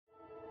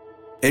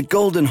At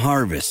Golden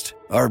Harvest,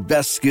 our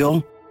best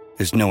skill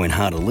is knowing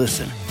how to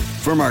listen.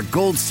 From our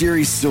Gold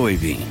Series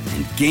soybean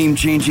and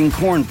game-changing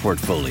corn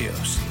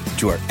portfolios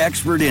to our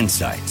expert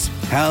insights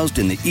housed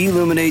in the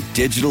Illuminate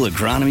digital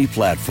agronomy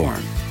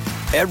platform,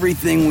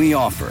 everything we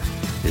offer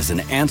is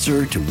an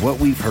answer to what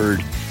we've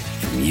heard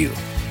from you.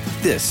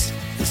 This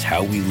is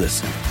how we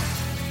listen.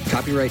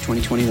 Copyright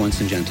 2021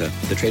 Syngenta.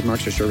 The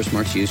trademarks or service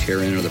marks used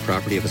herein are the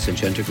property of a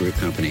Syngenta Group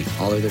company.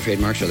 All other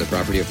trademarks are the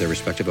property of their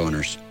respective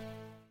owners.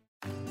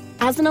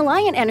 As an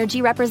Alliant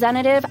Energy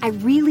representative, I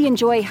really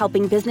enjoy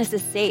helping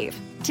businesses save.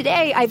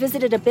 Today, I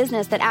visited a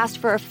business that asked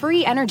for a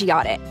free energy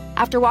audit.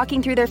 After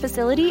walking through their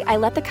facility, I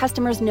let the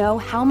customers know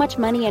how much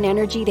money and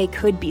energy they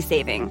could be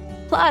saving.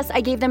 Plus,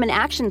 I gave them an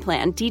action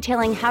plan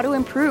detailing how to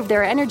improve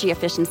their energy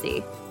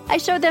efficiency. I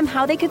showed them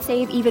how they could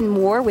save even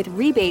more with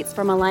rebates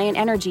from Alliant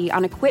Energy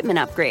on equipment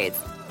upgrades.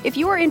 If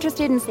you are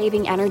interested in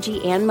saving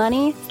energy and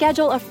money,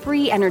 schedule a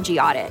free energy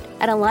audit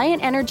at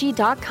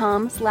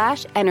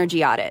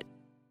alliantenergy.com/energy audit.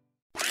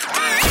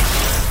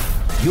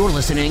 You're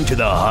listening to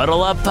the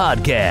Huddle Up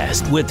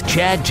Podcast with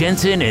Chad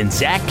Jensen and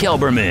Zach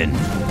Kelberman.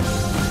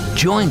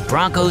 Join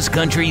Broncos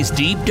Country's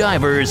deep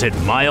divers at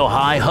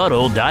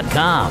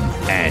milehighhuddle.com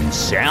and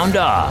sound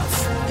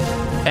off.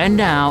 And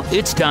now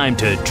it's time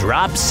to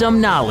drop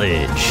some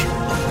knowledge.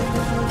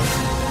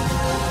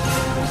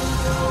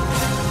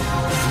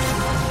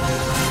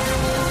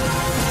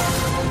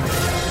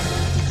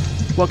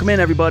 Welcome in,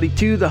 everybody,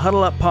 to the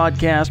Huddle Up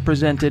Podcast,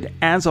 presented,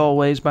 as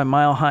always, by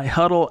Mile High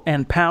Huddle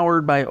and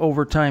powered by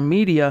Overtime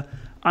Media.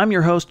 I'm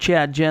your host,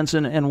 Chad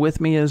Jensen, and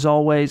with me, as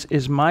always,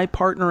 is my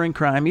partner in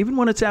crime, even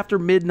when it's after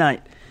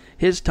midnight,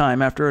 his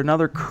time after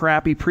another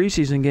crappy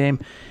preseason game.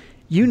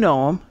 You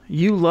know him,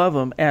 you love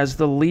him, as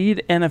the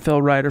lead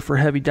NFL writer for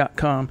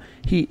Heavy.com.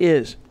 He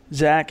is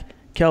Zach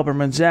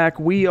Kelberman. Zach,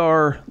 we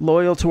are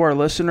loyal to our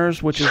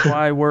listeners, which is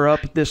why we're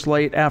up this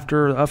late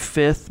after a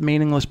fifth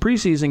meaningless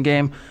preseason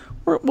game.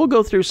 We'll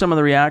go through some of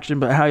the reaction,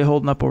 but how you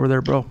holding up over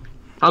there, bro?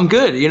 I'm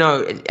good. You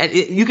know,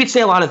 you could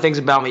say a lot of things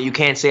about me. You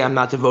can't say I'm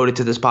not devoted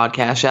to this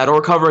podcast, Chad,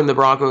 or covering the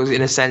Broncos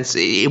in a sense.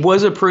 It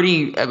was a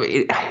pretty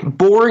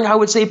boring, I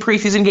would say,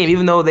 preseason game,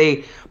 even though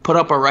they put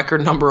up a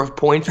record number of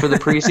points for the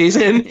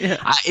preseason. Yeah.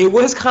 It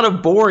was kind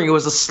of boring. It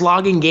was a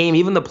slogging game.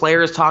 Even the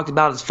players talked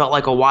about it. It felt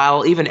like a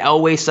while. Even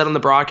Elway said on the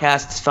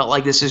broadcast, it felt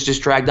like this is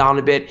just dragged on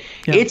a bit.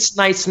 Yeah. It's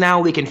nice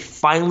now we can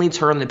finally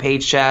turn the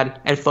page,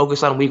 Chad, and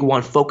focus on week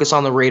one, focus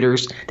on the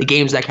Raiders, the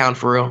games that count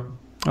for real.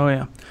 Oh,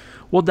 yeah.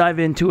 We'll dive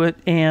into it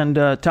and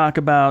talk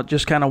about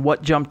just kind of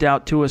what jumped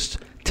out to us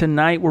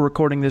tonight. We're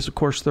recording this, of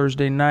course,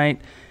 Thursday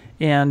night.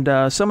 And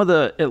some of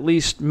the at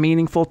least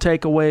meaningful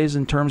takeaways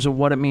in terms of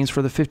what it means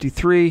for the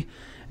 53.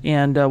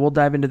 And we'll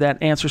dive into that,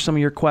 answer some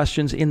of your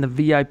questions in the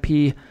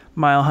VIP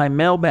Mile High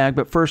mailbag.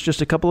 But first,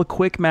 just a couple of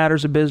quick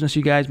matters of business,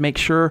 you guys. Make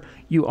sure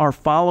you are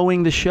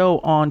following the show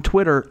on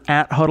Twitter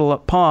at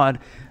HuddleUpPod.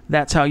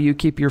 That's how you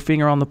keep your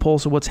finger on the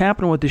pulse of what's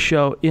happening with the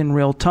show in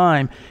real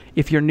time.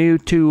 If you're new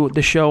to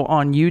the show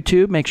on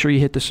YouTube, make sure you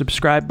hit the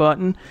subscribe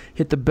button.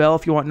 Hit the bell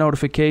if you want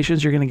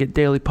notifications. You're going to get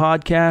daily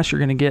podcasts. You're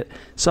going to get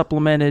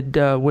supplemented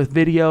with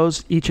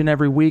videos each and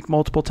every week,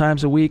 multiple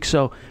times a week.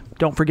 So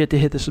don't forget to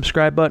hit the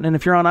subscribe button. And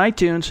if you're on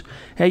iTunes,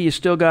 hey, you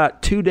still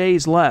got 2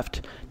 days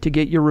left to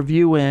get your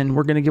review in.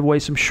 We're going to give away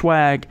some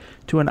swag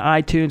to an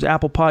iTunes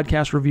Apple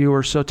Podcast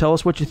reviewer. So tell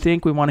us what you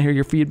think. We want to hear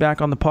your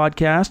feedback on the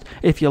podcast.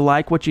 If you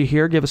like what you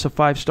hear, give us a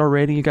 5-star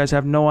rating. You guys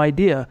have no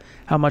idea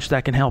how much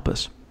that can help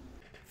us.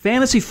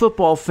 Fantasy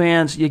football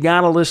fans, you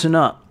got to listen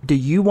up. Do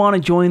you want to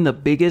join the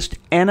biggest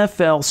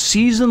NFL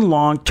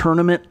season-long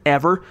tournament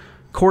ever?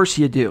 Of course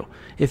you do.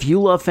 If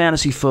you love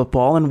fantasy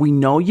football, and we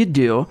know you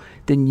do,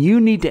 then you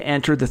need to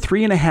enter the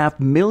 $3.5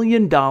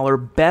 million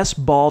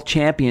Best Ball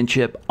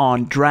Championship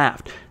on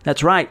Draft.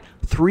 That's right,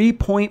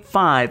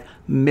 $3.5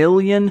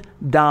 million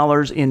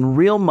in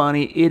real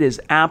money. It is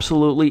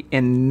absolutely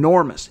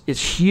enormous.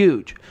 It's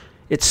huge.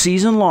 It's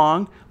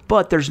season-long,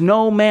 but there's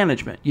no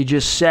management. You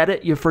just set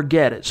it, you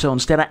forget it. So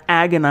instead of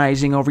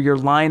agonizing over your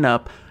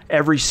lineup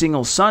every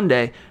single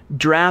Sunday,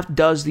 Draft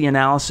does the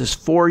analysis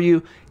for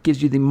you,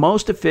 gives you the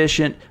most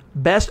efficient,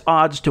 best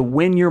odds to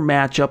win your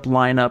matchup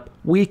lineup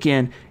week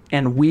in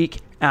and week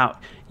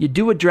out. You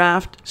do a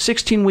draft,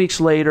 16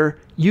 weeks later,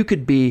 you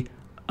could be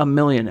a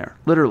millionaire.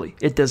 Literally.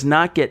 It does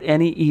not get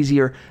any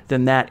easier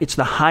than that. It's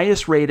the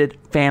highest rated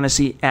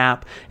fantasy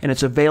app, and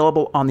it's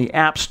available on the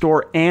App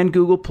Store and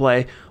Google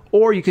Play,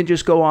 or you can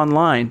just go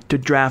online to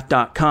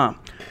draft.com.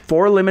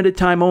 For a limited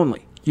time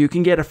only, you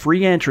can get a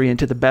free entry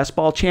into the Best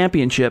Ball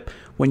Championship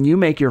when you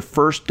make your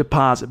first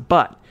deposit,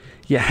 but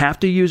you have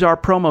to use our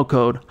promo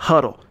code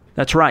HUDDLE.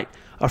 That's right,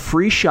 a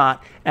free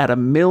shot at $1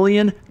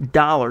 million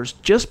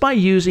just by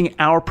using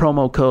our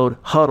promo code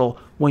HUDDLE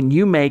when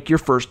you make your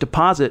first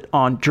deposit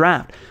on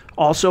Draft.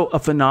 Also, a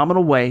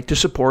phenomenal way to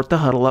support the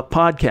Huddle Up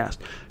podcast.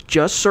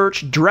 Just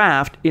search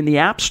Draft in the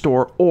App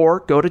Store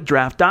or go to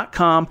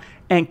draft.com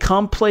and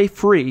come play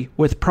free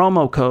with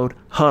promo code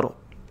HUDDLE.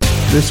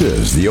 This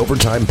is the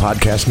Overtime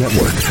Podcast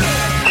Network.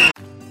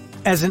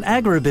 As an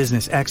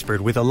agribusiness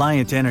expert with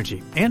Alliant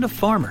Energy and a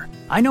farmer,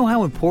 I know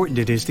how important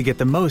it is to get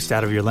the most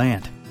out of your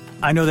land.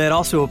 I know that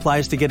also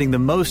applies to getting the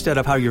most out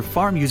of how your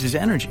farm uses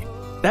energy.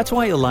 That's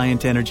why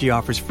Alliant Energy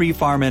offers free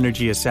farm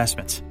energy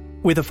assessments.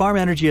 With a farm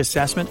energy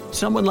assessment,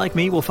 someone like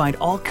me will find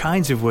all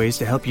kinds of ways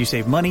to help you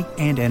save money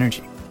and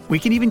energy. We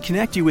can even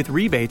connect you with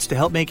rebates to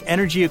help make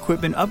energy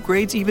equipment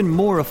upgrades even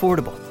more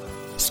affordable.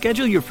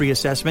 Schedule your free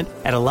assessment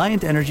at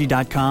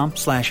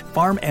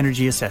alliantenergy.com/farm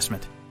energy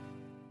assessment.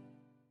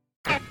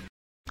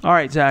 All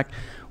right, Zach,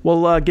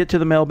 we'll get to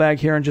the mailbag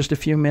here in just a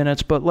few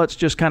minutes, but let's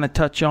just kind of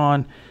touch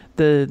on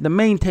the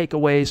main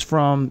takeaways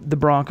from the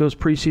Broncos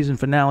preseason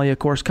finale, of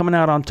course, coming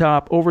out on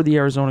top over the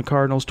Arizona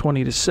Cardinals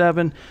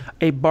 20-7,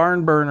 a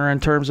barn burner in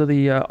terms of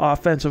the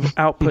offensive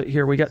output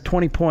here. We got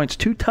 20 points,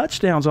 2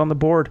 touchdowns on the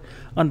board,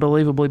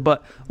 unbelievably.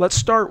 But let's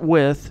start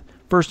with,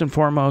 first and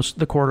foremost,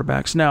 the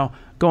quarterbacks. Now,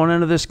 going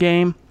into this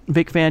game,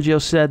 Vic Fangio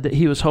said that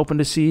he was hoping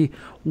to see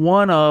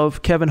one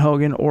of Kevin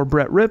Hogan or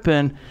Brett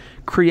Rypien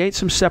create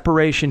some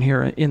separation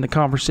here in the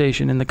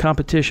conversation, in the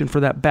competition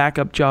for that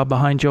backup job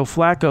behind Joe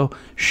Flacco,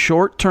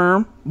 short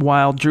term,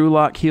 while Drew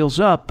Lock heals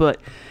up. But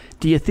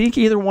do you think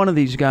either one of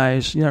these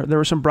guys, there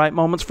were some bright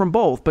moments from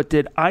both, but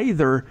did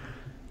either,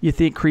 you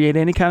think, create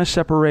any kind of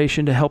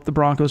separation to help the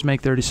Broncos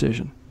make their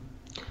decision?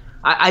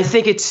 I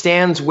think it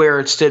stands where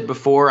it stood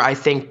before. I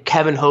think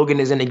Kevin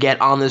Hogan is going to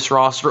get on this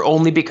roster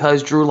only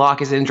because Drew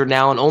Lock is injured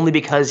now and only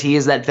because he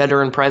is that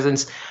veteran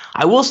presence.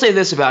 I will say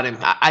this about him.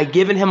 I've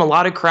given him a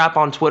lot of crap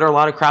on Twitter, a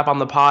lot of crap on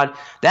the pod.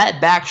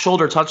 That back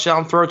shoulder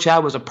touchdown throw,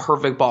 Chad, was a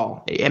perfect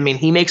ball. I mean,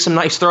 he makes some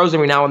nice throws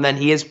every now and then.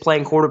 He is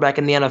playing quarterback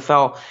in the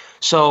NFL.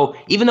 So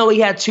even though he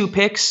had 2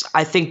 picks,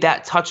 I think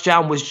that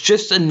touchdown was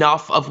just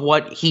enough of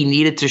what he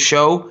needed to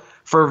show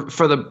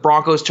for the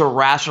Broncos to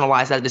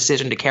rationalize that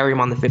decision to carry him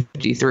on the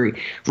 53.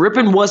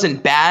 Rypien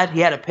wasn't bad.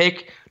 He had a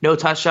pick, no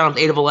touchdowns,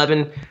 8 of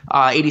 11,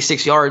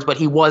 86 yards, but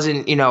he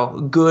wasn't,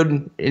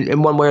 good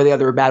in one way or the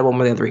other, or bad one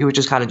way or the other. He was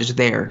just kind of just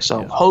there.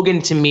 So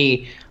Hogan, to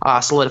me,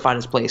 solidified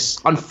his place,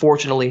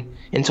 unfortunately,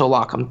 until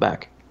Locke comes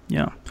back.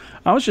 Yeah.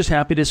 I was just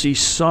happy to see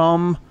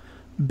some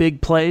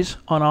big plays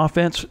on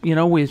offense.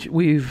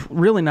 We've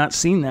really not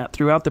seen that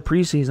throughout the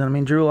preseason. I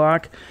mean, Drew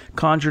Lock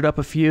conjured up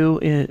a few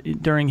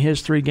during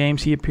his 3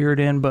 games he appeared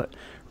in, but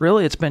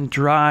really it's been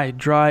dry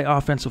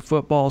offensive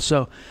football.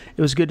 So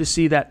it was good to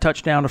see that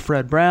touchdown to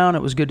Fred Brown.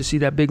 It was good to see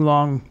that big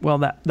long,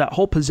 that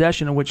whole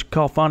possession in which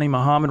Khalfani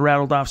Muhammad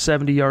rattled off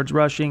 70 yards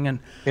rushing and,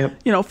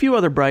 a few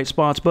other bright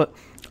spots. But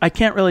I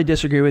can't really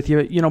disagree with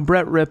you.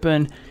 Brett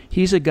Rypien,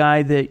 he's a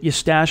guy that you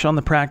stash on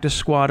the practice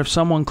squad. If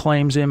someone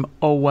claims him,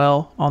 oh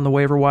well, on the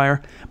waiver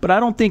wire. But I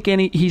don't think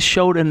he's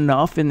showed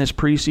enough in this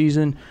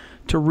preseason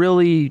to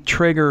really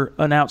trigger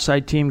an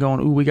outside team going,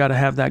 ooh, we got to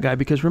have that guy.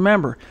 Because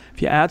remember,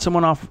 if you add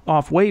someone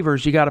off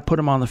waivers, you got to put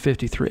him on the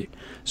 53.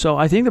 So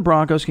I think the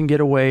Broncos can get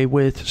away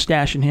with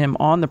stashing him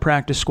on the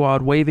practice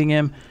squad, waiving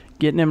him,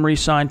 getting him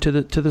re-signed to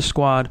the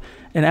squad.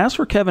 And as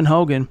for Kevin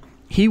Hogan,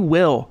 he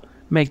will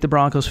make the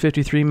Broncos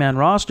 53-man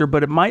roster,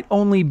 but it might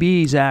only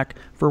be, Zach,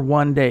 for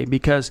one day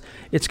because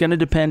it's going to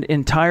depend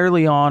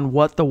entirely on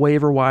what the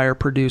waiver wire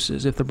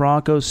produces. If the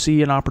Broncos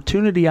see an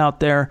opportunity out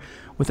there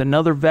with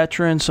another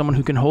veteran, someone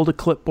who can hold a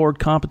clipboard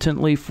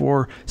competently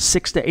for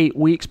 6 to 8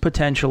 weeks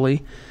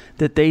potentially,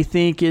 that they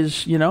think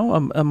is,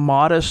 a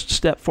modest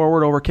step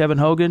forward over Kevin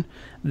Hogan,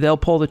 they'll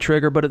pull the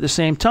trigger. But at the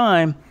same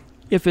time,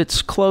 if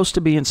it's close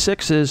to being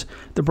 6s,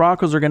 the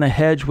Broncos are going to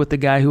hedge with the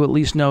guy who at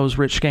least knows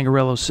Rich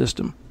Scangarello's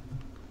system.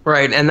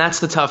 Right, and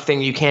that's the tough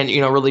thing. You can't,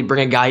 really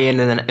bring a guy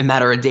in a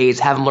matter of days,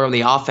 have him learn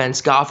the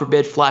offense. God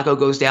forbid Flacco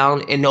goes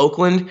down in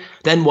Oakland.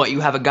 Then what? You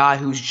have a guy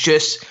who's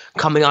just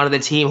coming onto the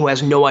team who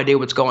has no idea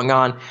what's going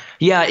on.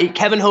 Yeah,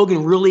 Kevin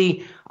Hogan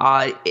really,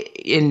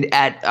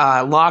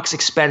 at Locke's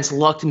expense,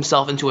 lucked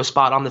himself into a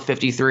spot on the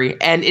 53.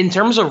 And in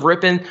terms of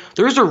Rypien,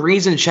 there's a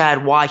reason,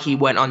 Chad, why he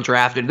went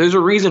undrafted. There's a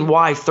reason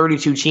why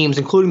 32 teams,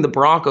 including the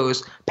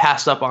Broncos,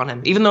 passed up on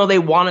him. Even though they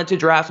wanted to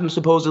draft him,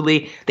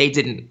 supposedly, they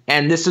didn't.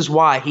 And this is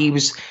why he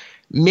was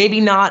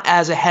maybe not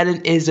as ahead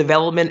in his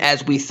development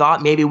as we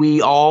thought. Maybe we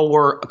all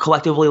were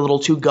collectively a little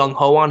too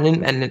gung-ho on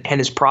him and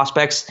his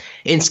prospects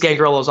in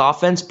Scangarello's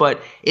offense.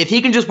 But if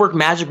he can just work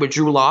magic with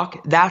Drew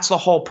Lock, that's the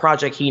whole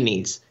project he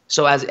needs.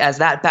 So as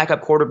that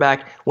backup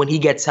quarterback, when he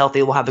gets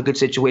healthy, we'll have a good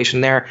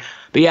situation there.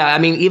 But yeah, I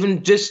mean,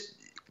 even just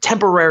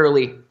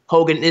temporarily,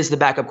 Hogan is the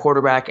backup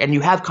quarterback, and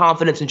you have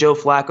confidence in Joe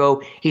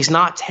Flacco. He's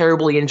not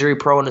terribly injury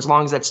prone. As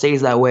long as that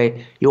stays that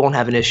way, you won't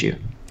have an issue.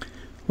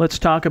 Let's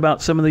talk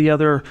about some of the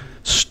other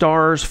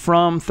stars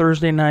from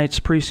Thursday night's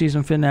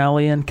preseason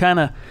finale and kind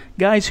of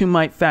guys who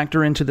might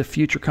factor into the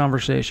future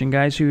conversation,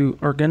 guys who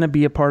are going to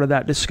be a part of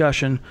that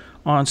discussion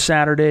on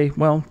Saturday,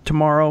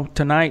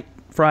 tonight,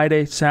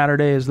 Friday,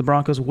 Saturday, as the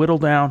Broncos whittle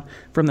down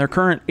from their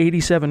current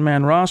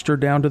 87-man roster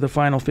down to the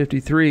final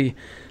 53.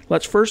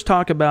 Let's first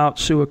talk about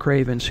Sua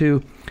Cravens,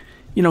 who,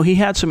 he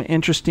had some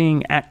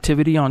interesting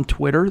activity on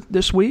Twitter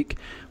this week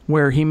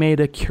where he made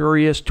a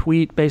curious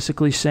tweet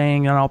basically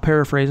saying, and I'll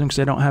paraphrase him because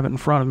I don't have it in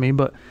front of me,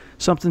 but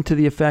something to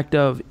the effect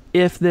of,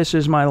 if this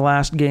is my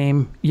last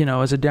game,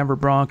 as a Denver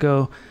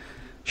Bronco,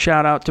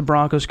 shout out to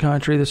Broncos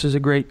country, this is a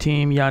great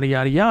team, yada,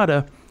 yada,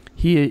 yada.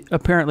 He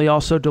apparently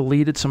also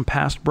deleted some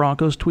past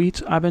Broncos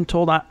tweets, I've been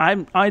told.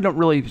 I don't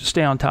really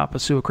stay on top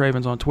of Sua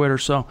Cravens on Twitter,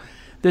 so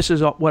this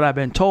is what I've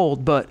been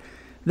told. But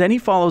then he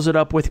follows it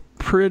up with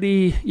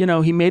pretty,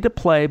 he made a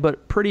play,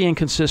 but pretty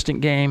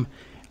inconsistent game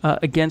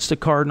against the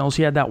Cardinals.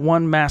 He had that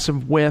one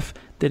massive whiff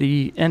that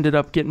he ended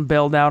up getting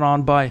bailed out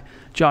on by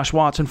Josh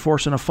Watson,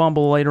 forcing a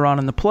fumble later on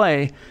in the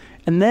play.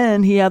 And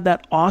then he had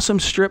that awesome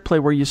strip play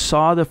where you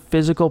saw the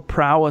physical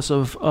prowess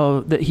of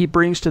that he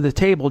brings to the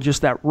table,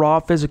 just that raw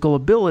physical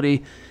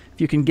ability.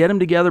 If you can get him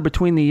together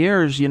between the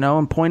ears,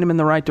 and point him in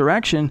the right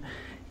direction,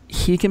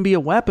 he can be a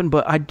weapon.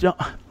 But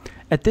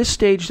at this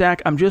stage,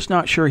 Zach, I'm just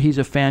not sure he's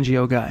a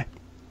Fangio guy.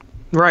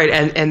 Right,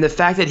 and the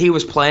fact that he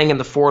was playing in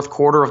the fourth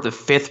quarter of the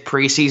 5th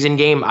preseason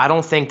game, I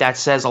don't think that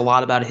says a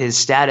lot about his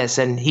status.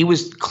 And he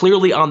was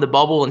clearly on the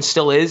bubble and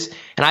still is.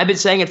 And I've been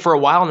saying it for a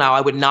while now.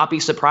 I would not be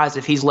surprised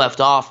if he's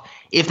left off.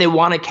 If they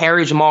want to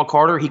carry Jamal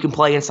Carter, he can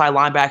play inside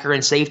linebacker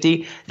and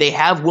safety. They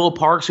have Will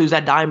Parks, who's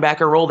that dime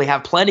backer role. They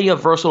have plenty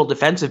of versatile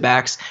defensive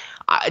backs.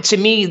 To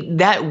me,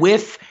 that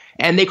whiff,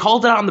 and they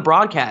called it out on the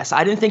broadcast.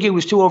 I didn't think it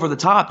was too over the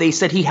top. They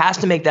said he has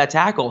to make that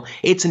tackle.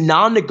 It's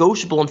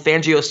non-negotiable in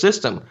Fangio's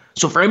system.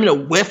 So for him to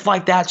whiff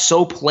like that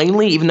so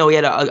plainly, even though he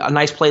had a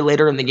nice play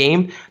later in the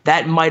game,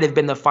 that might have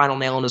been the final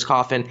nail in his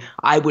coffin.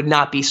 I would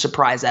not be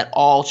surprised at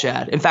all,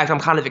 Chad. In fact, I'm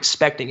kind of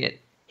expecting it,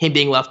 him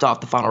being left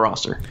off the final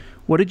roster.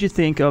 What did you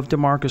think of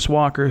DeMarcus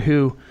Walker,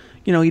 who,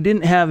 he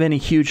didn't have any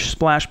huge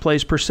splash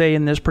plays per se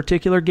in this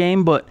particular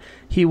game, but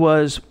he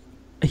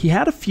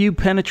had a few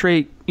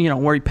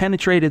where he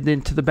penetrated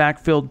into the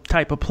backfield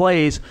type of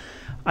plays.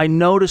 I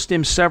noticed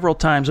him several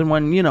times, and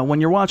when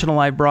you're watching a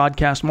live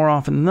broadcast, more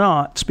often than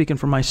not, speaking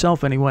for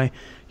myself anyway,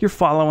 you're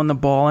following the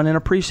ball, and in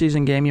a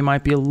preseason game, you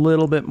might be a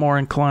little bit more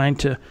inclined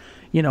to,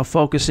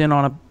 focus in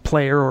on a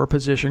player or a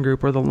position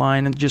group or the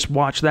line and just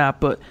watch that.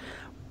 But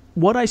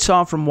what I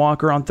saw from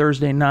Walker on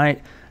Thursday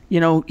night,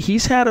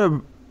 he's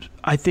had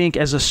I think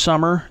as a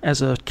summer,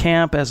 as a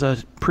camp, as a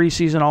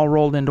preseason all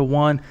rolled into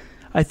one,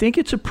 I think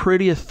it's a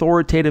pretty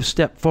authoritative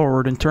step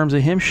forward in terms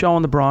of him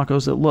showing the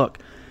Broncos that, look,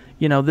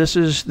 this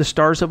is the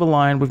stars have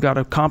aligned. We've got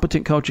a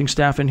competent coaching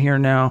staff in here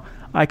now.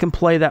 I can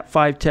play that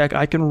 5 tech.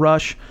 I can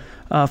rush,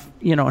 and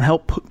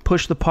help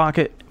push the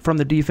pocket from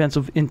the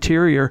defensive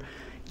interior.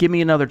 Give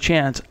me another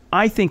chance.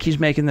 I think he's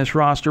making this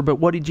roster, but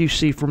what did you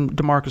see from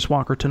DeMarcus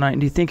Walker tonight?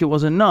 And do you think it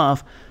was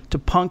enough to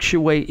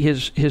punctuate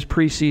his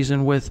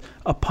preseason with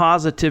a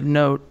positive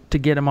note to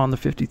get him on the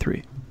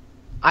 53?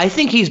 I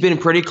think he's been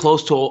pretty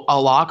close to a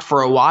lock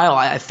for a while.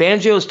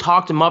 Fangio's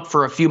talked him up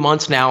for a few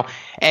months now.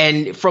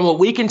 And from what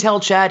we can tell,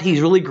 Chad, he's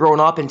really grown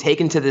up and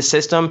taken to the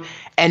system.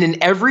 And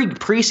in every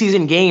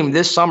preseason game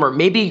this summer,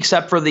 maybe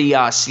except for the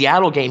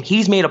Seattle game,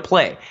 he's made a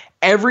play.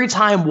 Every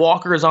time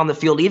Walker is on the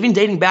field, even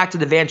dating back to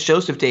the Vance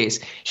Joseph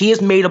days, he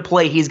has made a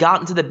play. He's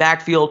gotten to the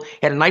backfield,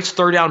 had a nice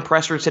third down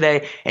presser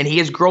today, and he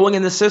is growing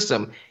in the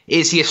system.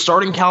 Is he a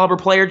starting caliber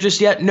player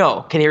just yet?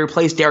 No. Can he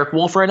replace Derek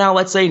Wolfe right now?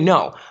 Let's say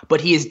no.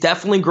 But he has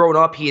definitely grown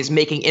up. He is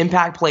making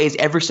impact plays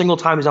every single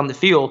time he's on the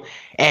field.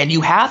 And you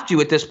have to,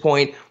 at this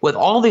point, with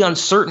all the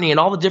uncertainty and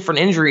all the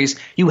different injuries,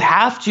 you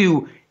have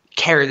to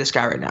carry this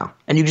guy right now.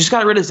 And you just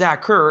got rid of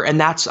Zach Kerr, and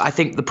that's, I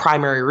think, the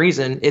primary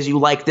reason is you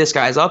like this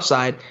guy's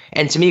upside.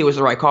 And to me, it was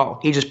the right call.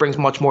 He just brings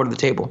much more to the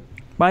table.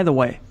 By the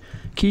way,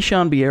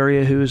 Keyshawn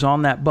Bierria, who's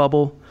on that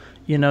bubble,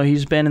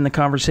 he's been in the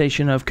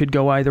conversation of could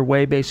go either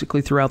way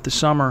basically throughout the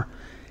summer.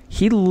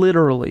 He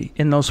literally,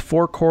 in those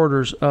 4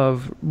 quarters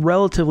of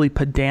relatively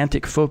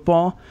pedantic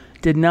football,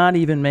 did not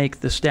even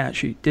make the stat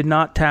sheet, did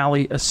not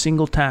tally a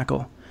single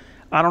tackle.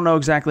 I don't know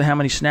exactly how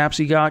many snaps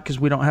he got because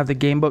we don't have the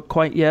game book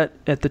quite yet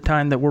at the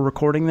time that we're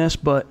recording this,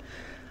 but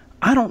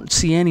I don't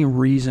see any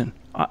reason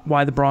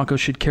why the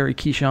Broncos should carry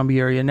Keyshawn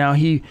Bierria. Now,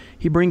 he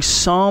brings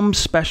some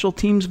special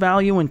teams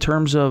value in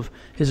terms of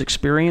his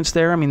experience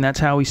there. I mean, that's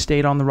how he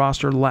stayed on the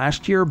roster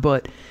last year,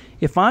 but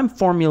if I'm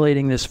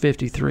formulating this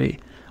 53,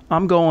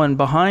 I'm going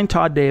behind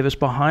Todd Davis,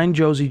 behind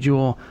Josie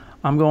Jewell,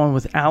 I'm going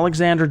with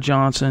Alexander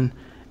Johnson,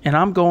 and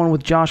I'm going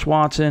with Josh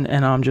Watson,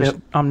 and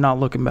I'm not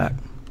looking back.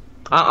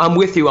 I'm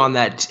with you on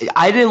that.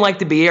 I didn't like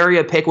the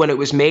Bierria pick when it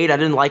was made. I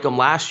didn't like him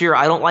last year.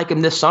 I don't like him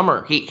this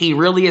summer. He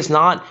really is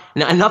not,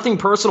 nothing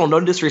personal,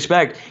 no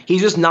disrespect. He's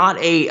just not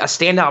a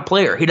standout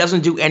player. He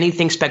doesn't do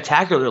anything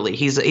spectacularly.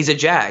 He's a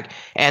jag.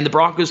 And the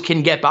Broncos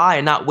can get by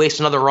and not waste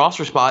another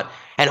roster spot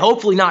and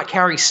hopefully not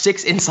carry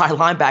 6 inside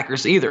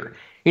linebackers either.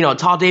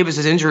 Todd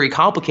Davis' injury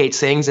complicates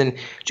things, and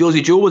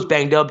Josie Jewell was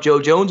banged up, Joe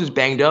Jones was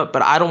banged up,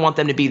 but I don't want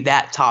them to be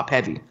that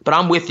top-heavy. But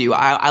I'm with you.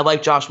 I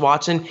like Josh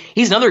Watson.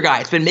 He's another guy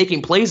that's been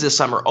making plays this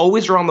summer,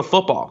 always around the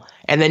football.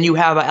 And then you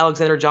have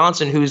Alexander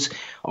Johnson, who's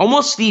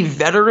almost the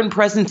veteran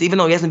presence, even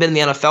though he hasn't been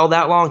in the NFL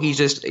that long. He's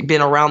just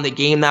been around the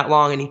game that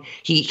long, and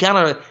he kind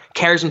of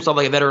carries himself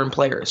like a veteran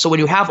player. So when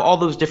you have all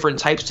those different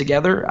types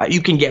together,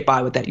 you can get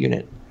by with that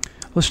unit.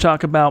 Let's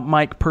talk about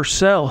Mike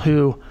Purcell,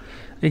 who...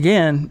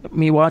 Again,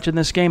 me watching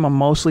this game, I'm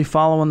mostly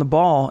following the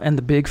ball, and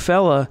the big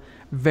fella,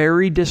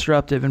 very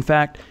disruptive. In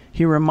fact,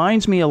 he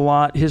reminds me a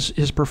lot,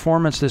 his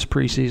performance this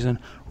preseason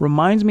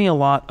reminds me a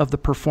lot of the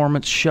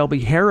performance Shelby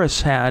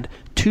Harris had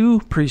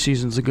 2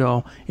 preseasons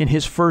ago in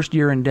his first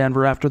year in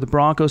Denver after the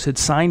Broncos had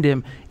signed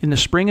him in the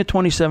spring of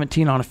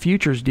 2017 on a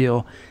futures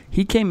deal.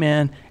 He came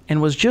in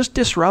and was just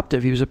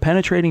disruptive. He was a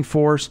penetrating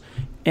force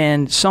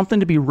and something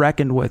to be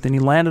reckoned with, and he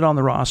landed on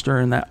the roster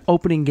in that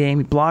opening game.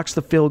 He blocks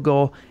the field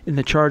goal in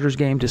the Chargers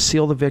game to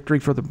seal the victory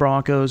for the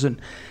Broncos. And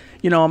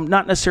I'm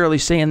not necessarily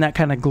saying that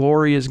kind of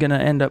glory is going to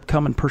end up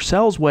coming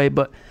Purcell's way,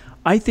 but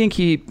I think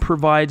he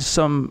provides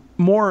some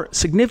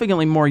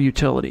significantly more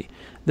utility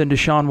than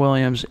Deshaun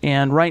Williams.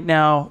 And right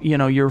now,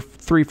 you're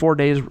 3-4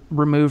 days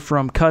removed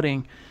from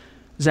cutting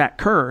Zach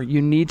Kerr.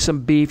 You need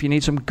some beef, you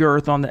need some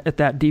girth at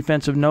that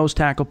defensive nose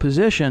tackle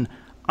position.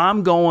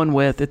 I'm going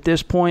with, at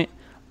this point,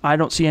 I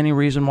don't see any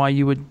reason why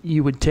you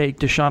would take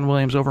Deshaun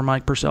Williams over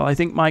Mike Purcell. I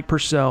think Mike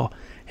Purcell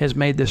has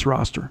made this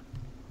roster.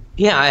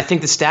 Yeah, I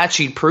think the stat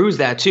sheet proves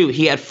that too.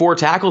 He had 4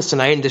 tackles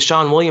tonight, and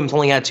Deshaun Williams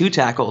only had 2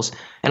 tackles.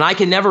 And I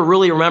can never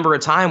really remember a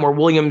time where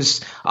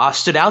Williams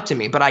stood out to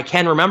me. But I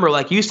can remember,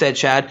 like you said,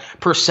 Chad,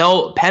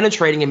 Purcell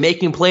penetrating and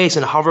making plays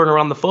and hovering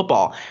around the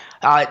football.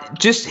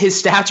 Just his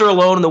stature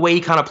alone and the way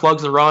he kind of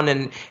plugs the run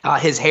and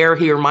his hair,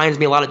 he reminds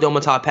me a lot of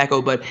Domata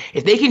Peko. But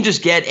if they can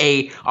just get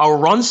a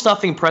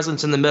run-stuffing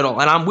presence in the middle,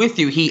 and I'm with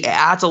you, he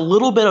adds a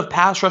little bit of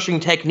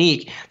pass-rushing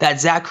technique that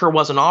Zach Kerr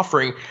wasn't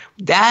offering.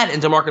 That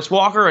and DeMarcus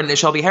Walker and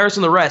Shelby Harris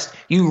and the rest,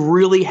 you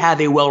really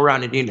have a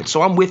well-rounded unit.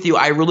 So I'm with you.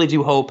 I really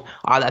do hope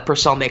that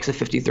Purcell makes it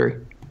 53.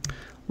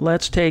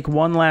 Let's take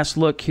one last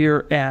look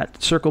here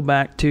circle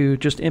back to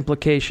just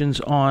implications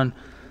on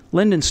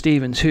Lyndon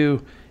Stevens,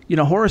 who,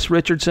 Horace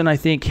Richardson, I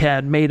think, he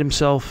had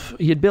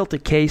built a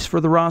case for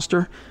the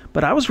roster,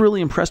 but I was really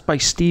impressed by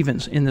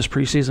Stevens in this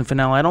preseason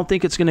finale. I don't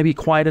think it's going to be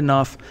quite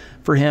enough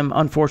for him,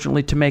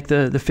 unfortunately, to make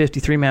the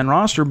 53-man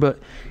roster, but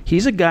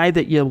he's a guy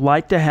that you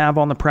like to have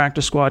on the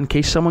practice squad in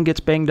case someone gets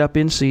banged up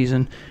in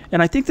season.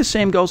 And I think the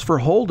same goes for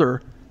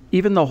Holder,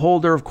 even though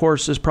Holder, of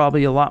course, is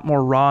probably a lot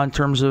more raw in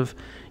terms of,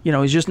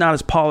 he's just not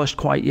as polished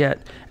quite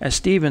yet as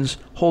Stevens.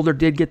 Holder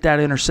did get that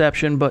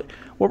interception, but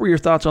what were your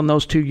thoughts on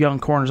those 2 young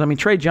corners? I mean,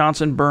 Trey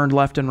Johnson burned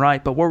left and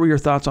right, but what were your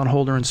thoughts on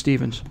Holder and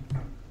Stevens?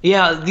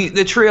 Yeah,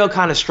 the trio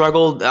kind of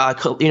struggled,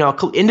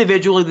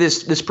 individually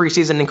this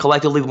preseason and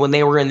collectively when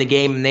they were in the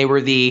game and they were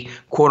the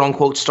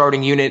quote-unquote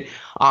starting unit.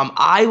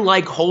 I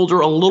like Holder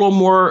a little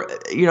more,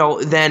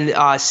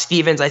 than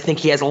Stevens. I think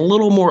he has a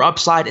little more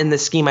upside in the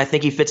scheme. I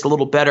think he fits a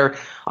little better.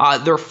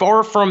 They're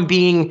far from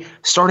being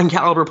starting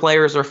caliber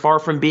players. They're far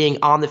from being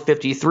on the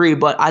 53.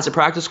 But as a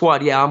practice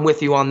squad, yeah, I'm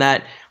with you on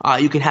that.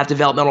 You can have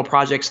developmental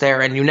projects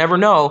there, and you never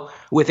know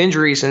with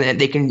injuries,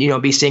 and they can,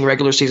 be seeing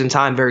regular season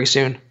time very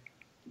soon.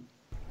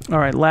 All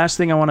right, last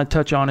thing I want to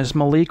touch on is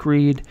Malik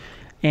Reed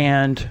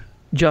and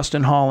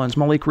Justin Hollins.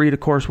 Malik Reed, of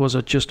course, was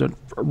just a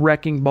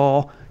wrecking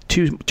ball,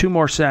 two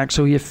more sacks,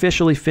 so he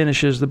officially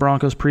finishes the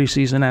Broncos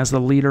preseason as the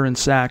leader in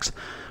sacks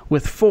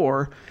with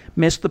 4.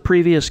 Missed the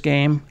previous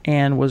game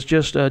and was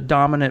just a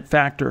dominant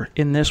factor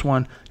in this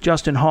one.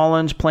 Justin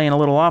Hollins playing a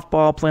little off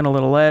ball, playing a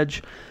little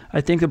edge. I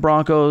think the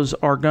Broncos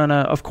are going to,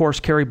 of course,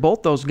 carry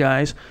both those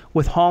guys,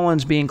 with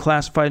Hollins being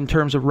classified in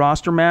terms of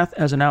roster math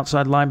as an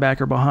outside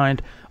linebacker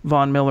behind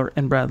Von Miller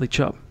and Bradley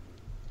Chubb.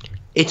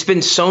 It's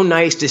been so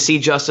nice to see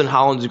Justin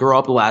Hollins grow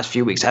up the last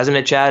few weeks, hasn't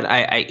it,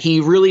 Chad?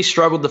 He really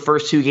struggled the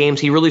first 2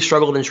 games. He really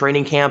struggled in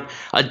training camp,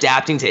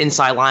 adapting to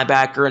inside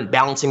linebacker and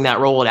balancing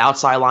that role at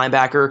outside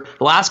linebacker.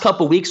 The last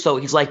couple weeks, though,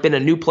 he's been a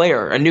new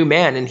player, a new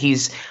man, and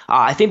he's.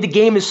 I think the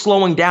game is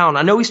slowing down.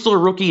 I know he's still a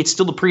rookie; it's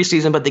still the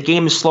preseason, but the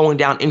game is slowing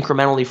down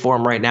incrementally for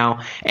him right now,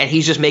 and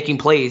he's just making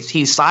plays.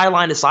 He's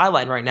sideline to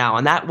sideline right now,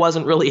 and that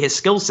wasn't really his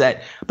skill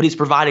set, but he's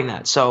providing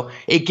that. So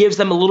it gives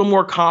them a little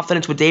more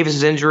confidence with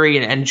Davis's injury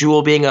and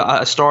Jewell being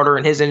a starter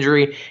and his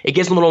injury. It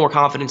gives them a little more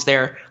confidence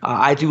there.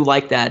 I do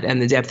like that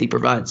and the depth he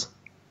provides.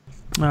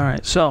 All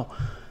right, so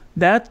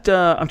that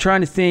I'm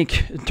trying to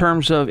think in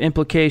terms of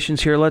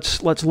implications here.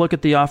 Let's look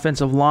at the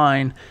offensive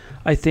line.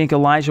 I think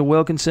Elijah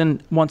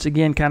Wilkinson, once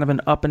again, kind of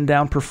an up and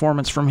down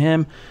performance from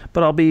him,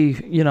 but I'll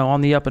be,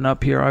 on the up and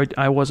up here.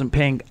 I wasn't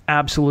paying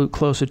absolute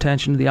close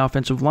attention to the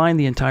offensive line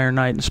the entire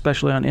night,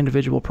 especially on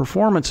individual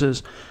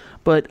performances,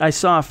 but I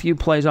saw a few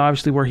plays,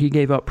 obviously, where he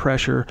gave up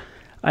pressure.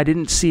 I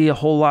didn't see a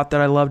whole lot that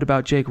I loved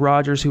about Jake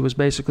Rogers, who was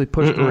basically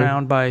pushed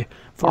around by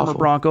former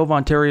Bronco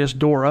Vontarius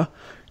Dora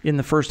in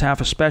the first half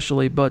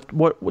especially. But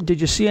what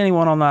did you see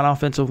anyone on that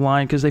offensive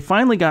line? Because they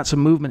finally got some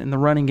movement in the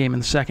running game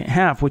in the second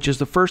half, which is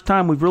the first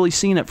time we've really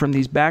seen it from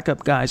these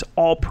backup guys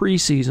all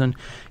preseason.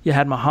 You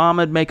had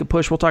Muhammad make a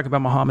push. We'll talk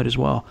about Muhammad as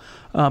well.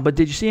 But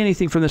did you see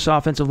anything from this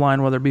offensive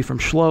line, whether it be from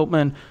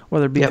Schlotman,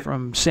 whether it be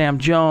from Sam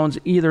Jones,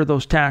 either of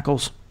those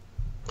tackles?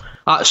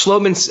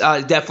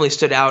 Schlotman definitely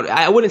stood out.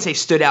 I wouldn't say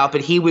stood out, but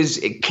he was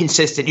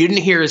consistent. You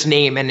didn't hear his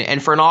name,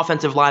 and for an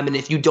offensive lineman,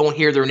 if you don't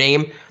hear their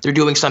name, they're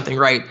doing something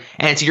right.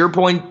 And to your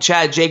point,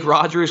 Chad, Jake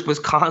Rogers was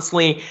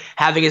constantly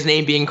having his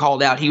name being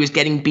called out. He was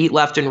getting beat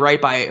left and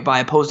right by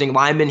opposing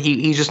linemen.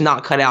 He's just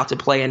not cut out to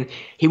play, and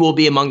he will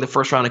be among the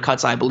first round of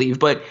cuts, I believe.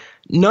 But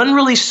none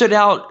really stood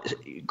out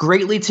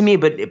greatly to me,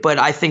 but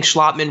I think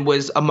Schlottmann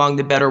was among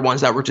the better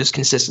ones that were just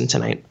consistent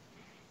tonight.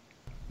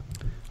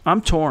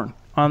 I'm torn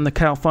on the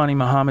Khalfani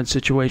Muhammad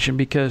situation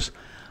because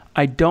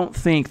I don't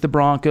think the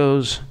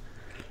Broncos,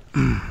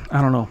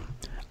 I don't know.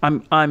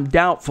 I'm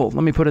doubtful,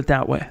 let me put it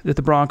that way, that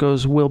the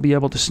Broncos will be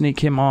able to sneak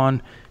him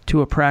on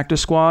to a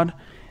practice squad.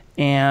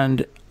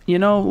 And,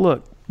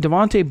 look,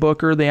 Devontae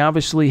Booker, they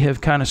obviously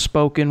have kind of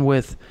spoken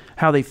with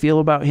how they feel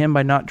about him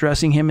by not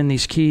dressing him in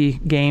these key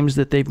games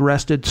that they've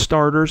rested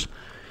starters.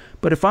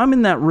 But if I'm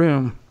in that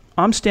room,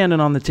 I'm standing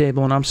on the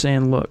table and I'm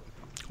saying, look,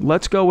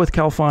 let's go with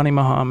Khalfani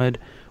Muhammad.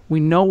 We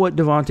know what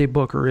Devontae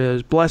Booker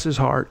is. Bless his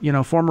heart.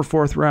 Former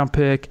fourth-round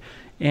pick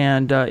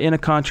and in a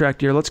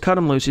contract year. Let's cut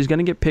him loose. He's going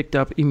to get picked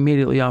up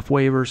immediately off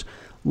waivers.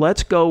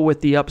 Let's go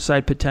with the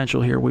upside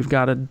potential here. We've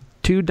got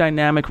two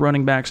dynamic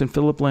running backs in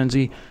Phillip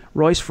Lindsay,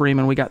 Royce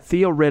Freeman. We got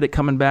Theo Riddick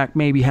coming back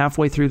maybe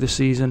halfway through the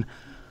season.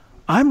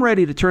 I'm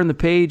ready to turn the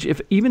page.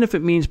 Even if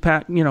it means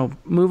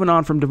moving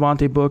on from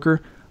Devontae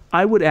Booker,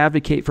 I would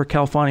advocate for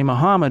Khalfani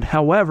Muhammad.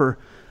 However,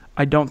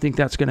 I don't think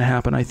that's going to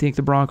happen. I think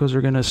the Broncos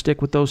are going to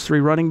stick with those three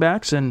running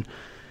backs, and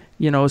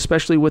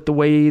especially with the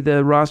way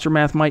the roster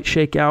math might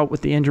shake out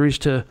with the injuries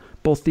to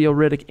both Theo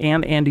Riddick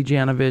and Andy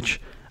Janovich,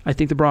 I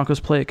think the Broncos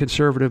play it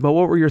conservative. But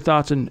what were your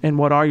thoughts and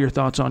what are your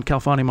thoughts on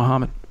Khalfani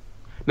Muhammad?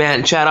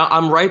 Man, Chad,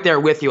 I'm right there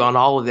with you on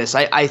all of this.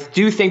 I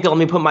do think that, let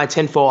me put my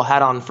tinfoil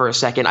hat on for a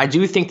second. I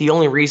do think the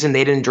only reason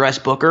they didn't dress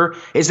Booker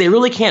is they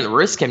really can't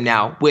risk him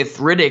now with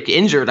Riddick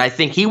injured. I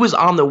think he was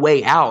on the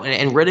way out,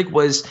 and Riddick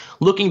was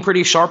looking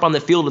pretty sharp on the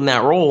field in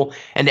that role.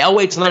 And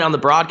Elway tonight on the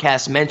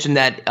broadcast mentioned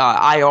that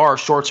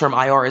short-term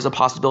IR is a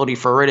possibility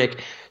for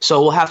Riddick.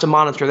 So we'll have to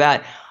monitor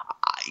that.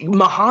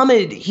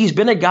 Muhammad, he's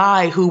been a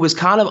guy who was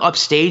kind of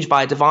upstaged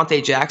by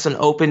Devontae Jackson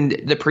opened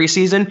the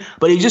preseason,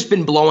 but he's just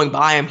been blowing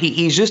by him.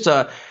 He's just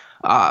a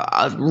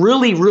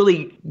really,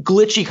 really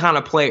glitchy kind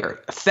of player.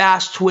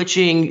 Fast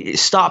twitching,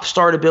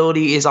 stop-start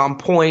ability is on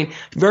point.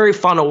 Very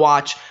fun to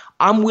watch.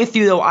 I'm with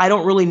you, though. I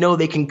don't really know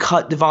they can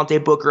cut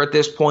Devontae Booker at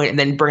this point and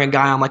then bring a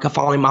guy on like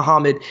Khalfani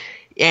Muhammad.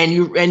 And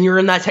you're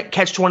in that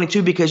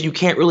catch-22 because you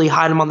can't really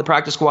hide him on the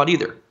practice squad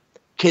either.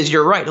 Because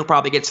you're right, he'll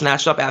probably get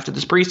snatched up after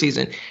this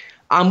preseason.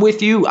 I'm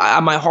with you.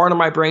 My heart and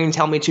my brain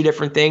tell me two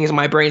different things.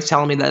 My brain's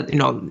telling me that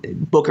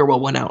Booker will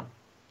win out.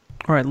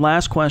 All right,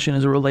 last question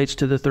as it relates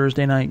to the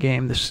Thursday night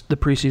game, the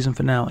preseason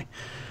finale.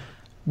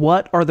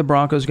 What are the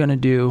Broncos going to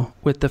do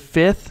with the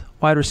fifth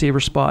wide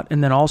receiver spot,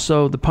 and then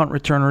also the punt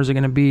returner? Is it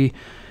going to be,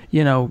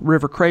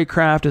 River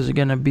Craycraft? Is it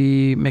going to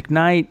be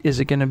McKnight?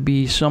 Is it going to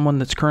be someone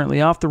that's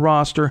currently off the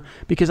roster?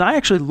 Because I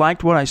actually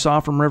liked what I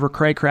saw from River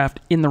Craycraft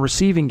in the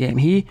receiving game.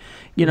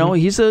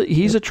 He's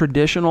a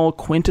traditional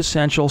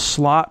quintessential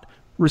slot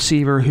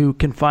receiver who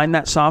can find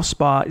that soft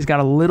spot. He's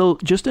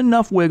got just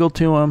enough wiggle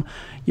to him.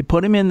 You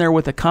put him in there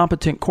with a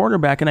competent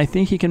quarterback, and I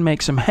think he can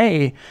make some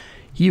hay.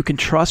 You can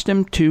trust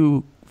him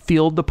to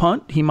field the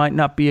punt. He might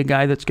not be a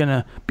guy that's going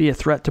to be a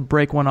threat to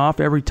break one off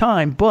every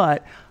time,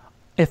 but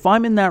if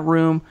I'm in that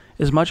room,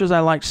 as much as I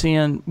like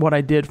seeing what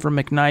I did for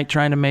McKnight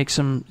trying to make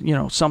some,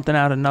 something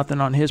out of nothing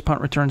on his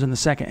punt returns in the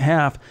second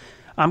half,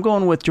 I'm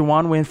going with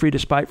Juwann Winfree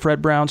despite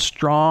Fred Brown's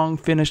strong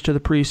finish to the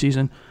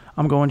preseason.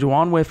 I'm going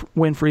Juwann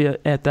Winfree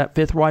at that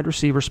fifth wide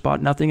receiver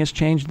spot. Nothing has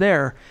changed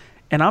there.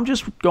 And I'm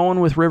just going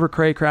with River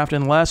Craycraft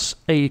unless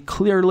a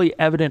clearly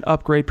evident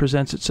upgrade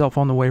presents itself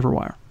on the waiver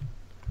wire.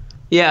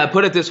 Yeah,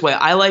 put it this way.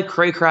 I like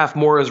Craycraft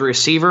more as a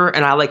receiver,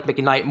 and I like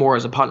McKnight more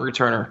as a punt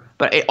returner.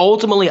 But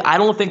ultimately, I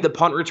don't think the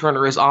punt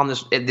returner is on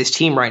this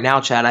team right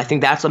now, Chad. I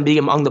think that's being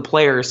among the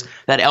players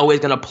that Elway's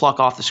going to pluck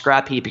off the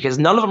scrap heap because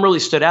none of them really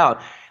stood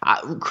out.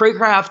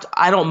 Craycraft,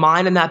 I don't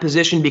mind in that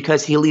position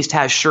because he at least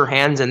has sure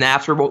hands, and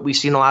after what we've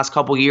seen the last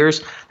couple of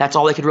years, that's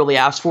all they could really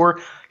ask for.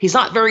 He's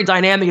not very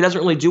dynamic. He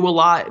doesn't really do a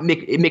lot.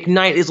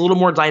 McKnight is a little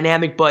more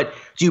dynamic, but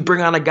do you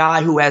bring on a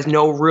guy who has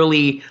no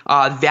really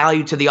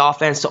value to the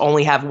offense to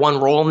only have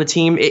one role on the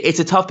team? It's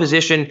a tough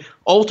position.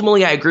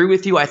 Ultimately, I agree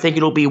with you. I think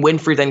it'll be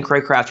Winfree then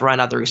Craycraft to round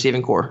out the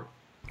receiving core.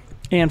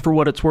 And for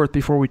what it's worth,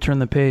 before we turn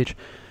the page,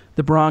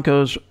 the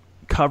Broncos'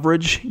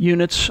 coverage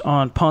units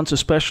on punts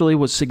especially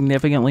was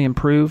significantly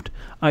improved,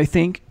 I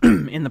think,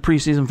 in the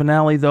preseason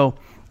finale, though,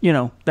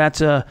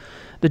 that's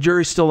the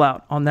jury's still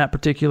out on that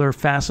particular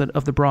facet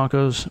of the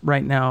Broncos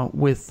right now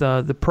with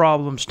the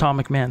problems Tom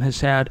McMahon has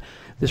had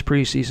this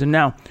preseason.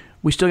 Now,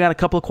 we still got a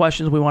couple of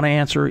questions we want to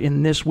answer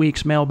in this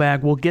week's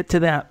mailbag. We'll get to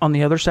that on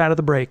the other side of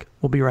the break.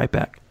 We'll be right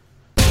back.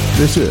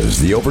 This is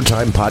the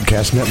Overtime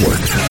Podcast Network.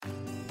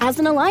 As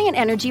an Alliant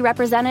Energy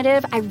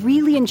representative, I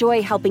really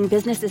enjoy helping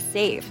businesses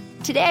save.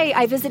 Today,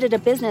 I visited a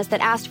business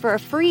that asked for a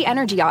free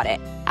energy audit.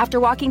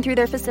 After walking through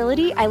their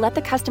facility, I let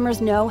the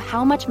customers know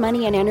how much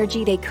money and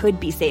energy they could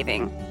be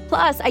saving.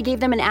 Plus, I gave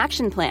them an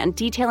action plan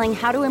detailing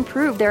how to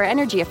improve their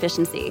energy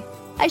efficiency.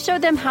 I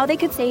showed them how they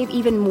could save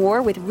even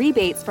more with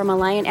rebates from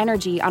Alliant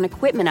Energy on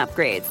equipment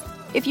upgrades.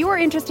 If you are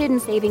interested in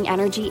saving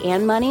energy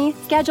and money,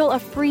 schedule a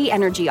free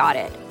energy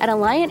audit at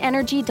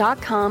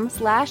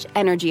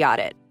alliantenergy.com/energy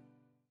audit.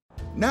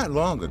 Not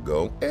long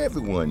ago,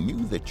 everyone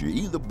knew that you're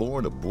either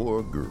born a boy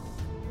or a girl.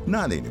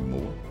 Not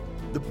anymore.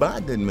 The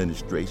Biden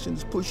administration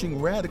is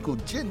pushing radical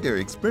gender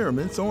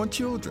experiments on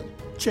children,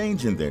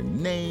 changing their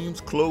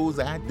names, clothes,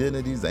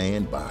 identities,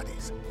 and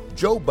bodies.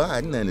 Joe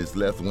Biden and his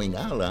left-wing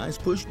allies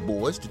push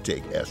boys to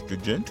take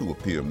estrogen to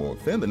appear more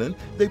feminine.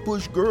 They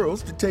push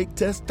girls to take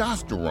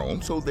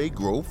testosterone so they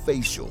grow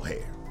facial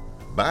hair.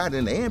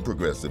 Biden and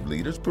progressive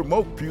leaders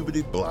promote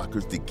puberty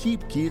blockers to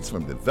keep kids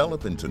from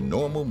developing to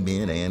normal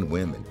men and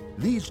women.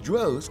 These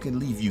drugs can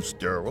leave you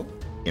sterile,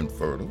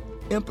 infertile,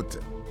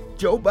 impotent.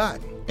 Joe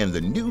Biden and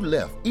the new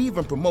left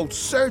even promote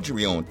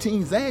surgery on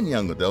teens and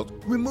young adults,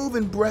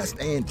 removing breast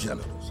and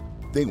genitals.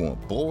 They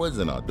want boys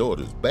in our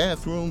daughters'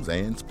 bathrooms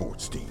and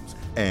sports teams.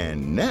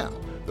 And now,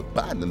 the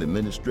Biden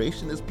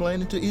administration is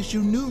planning to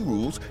issue new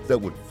rules that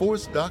would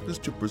force doctors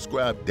to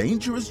prescribe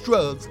dangerous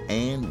drugs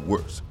and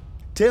worse.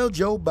 Tell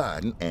Joe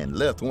Biden and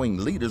left-wing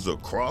leaders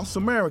across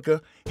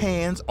America,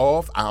 hands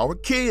off our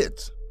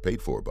kids.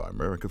 Paid for by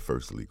America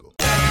First Legal.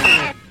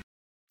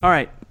 All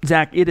right,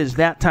 Zach, it is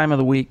that time of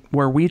the week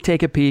where we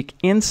take a peek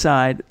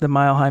inside the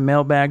Mile High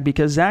mailbag,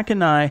 because Zach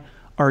and I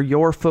are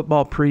your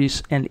football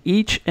priests, and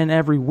each and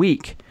every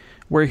week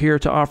we're here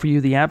to offer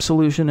you the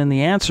absolution and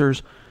the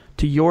answers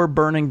to your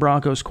burning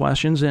Broncos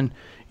questions. And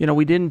you know,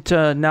 we didn't.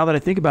 Now that I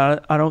think about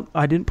it,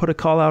 I didn't put a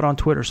call out on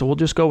Twitter, so we'll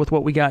just go with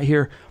what we got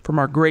here from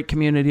our great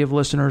community of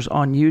listeners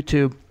on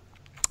YouTube.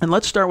 And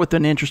let's start with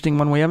an interesting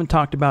one. We haven't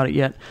talked about it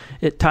yet.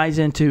 It ties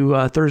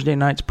into Thursday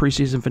night's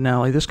preseason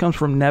finale. This comes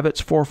from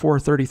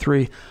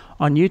Nevitz4433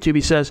 on YouTube.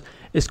 He says,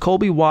 is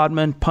Colby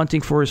Wadman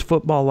punting for his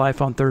football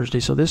life on Thursday?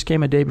 So this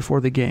came a day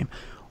before the game.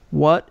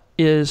 What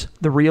is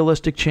the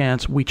realistic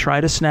chance we try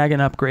to snag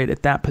an upgrade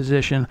at that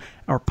position?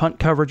 Our punt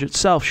coverage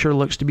itself sure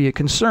looks to be a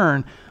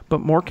concern, but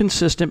more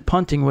consistent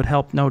punting would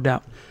help, no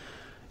doubt.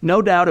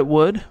 No doubt it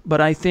would,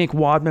 but I think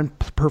Wadman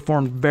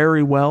performed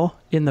very well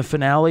in the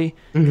finale,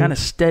 kind of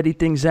steadied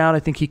things out. I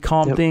think he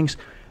calmed things.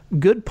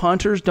 Good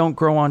punters don't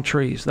grow on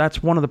trees.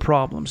 That's one of the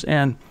problems.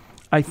 And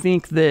I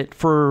think that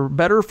for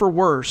better or for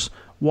worse,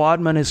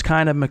 Wadman is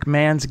kind of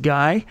McMahon's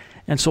guy.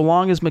 And so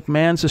long as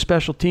McMahon's the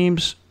special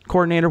teams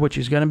coordinator, which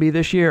he's going to be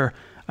this year,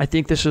 I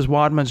think this is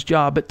Wadman's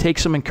job. But take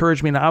some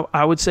encouragement.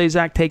 I would say,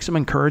 Zach, take some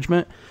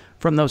encouragement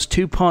from those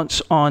two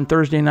punts on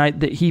Thursday night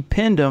that he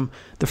pinned him.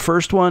 The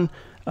first one,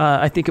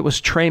 I think it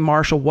was Trey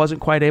Marshall wasn't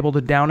quite able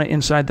to down it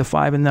inside the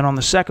 5, and then on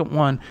the second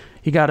one,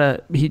 he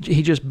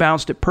just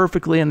bounced it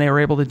perfectly, and they were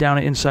able to down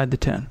it inside the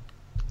 10.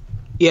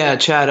 Yeah,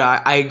 Chad,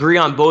 I agree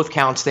on both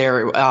counts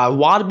there.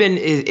 Wadman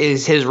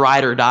is his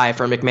ride or die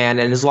for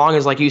McMahon, and as long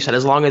as, like you said,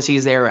 as long as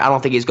he's there, I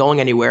don't think he's going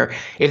anywhere.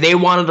 If they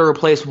wanted to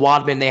replace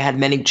Wadman, they had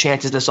many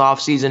chances this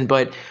offseason,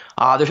 but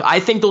I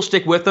think they'll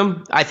stick with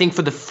him. I think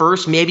for the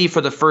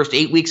first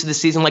 8 weeks of the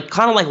season,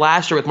 kind of like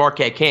last year with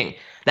Marquette King.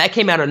 That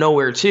came out of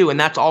nowhere, too, and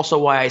that's also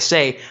why I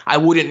say I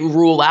wouldn't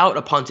rule out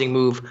a punting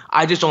move.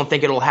 I just don't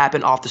think it'll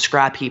happen off the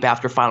scrap heap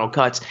after final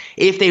cuts.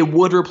 If they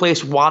would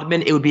replace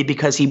Wadman, it would be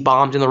because he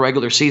bombed in the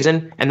regular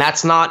season, and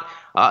that's not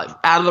out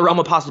of the realm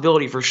of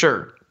possibility for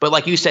sure. But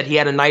like you said, he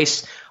had a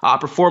nice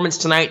performance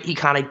tonight. He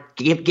kind of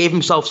gave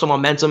himself some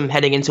momentum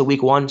heading into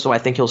week 1, so I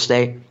think he'll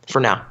stay for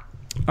now.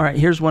 All right,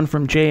 here's one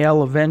from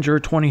JL Avenger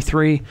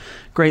 23,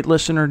 great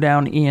listener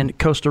down in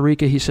Costa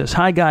Rica. He says,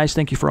 hi, guys.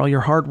 Thank you for all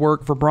your hard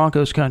work for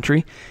Broncos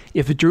country.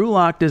 If Drew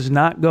Lock does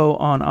not go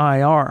on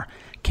IR,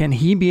 can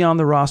he be on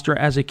the roster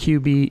as a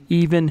QB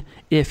even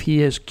if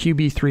he is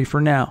QB3 for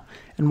now?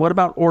 And what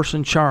about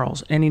Orson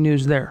Charles? Any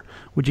news there?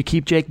 Would you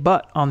keep Jake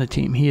Butt on the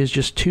team? He is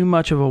just too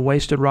much of a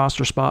wasted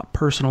roster spot,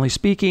 personally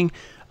speaking.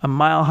 A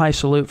mile-high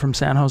salute from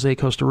San Jose,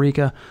 Costa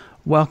Rica.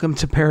 Welcome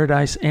to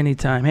paradise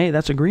anytime. Hey,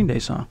 that's a Green Day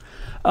song.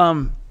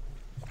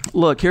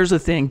 Look, here's the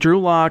thing.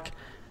 Drew Lock,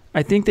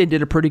 I think they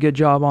did a pretty good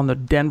job on the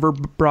Denver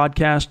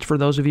broadcast, for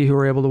those of you who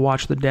were able to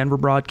watch the Denver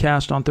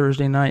broadcast on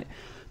Thursday night,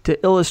 to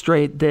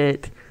illustrate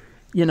that,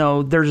 you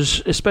know,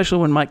 there's, especially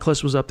when Mike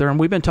Kliss was up there, and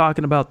we've been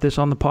talking about this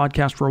on the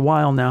podcast for a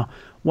while now,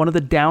 one of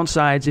the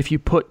downsides if you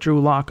put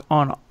Drew Lock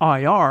on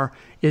IR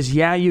is,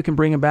 yeah, you can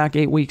bring him back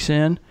 8 weeks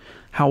in.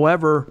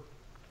 However,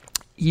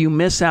 you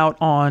miss out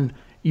on...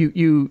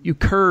 You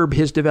curb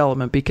his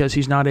development because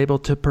he's not able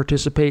to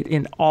participate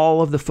in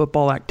all of the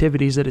football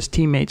activities that his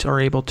teammates are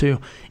able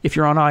to. If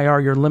you're on IR,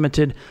 you're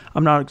limited.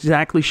 I'm not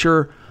exactly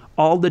sure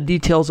all the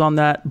details on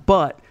that,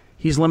 but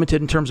he's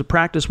limited in terms of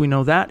practice. We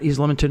know that. He's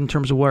limited in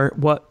terms of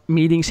what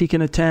meetings he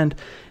can attend.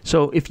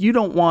 So if you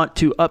don't want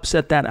to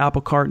upset that apple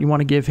cart and you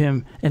want to give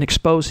him and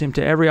expose him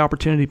to every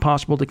opportunity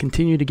possible to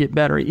continue to get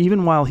better,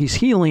 even while he's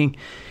healing,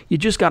 you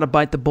just got to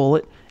bite the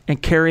bullet and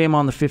carry him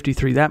on the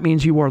 53. That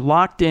means you are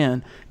locked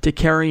in to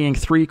carrying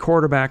 3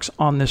 quarterbacks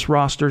on this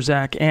roster,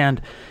 Zach. And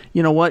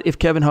you know what? If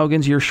Kevin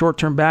Hogan's your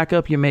short-term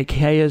backup, you make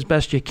hay as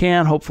best you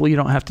can. Hopefully you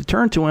don't have to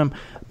turn to him.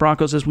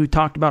 Broncos, as we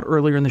talked about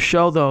earlier in the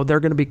show, though, they're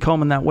going to be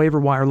combing that waiver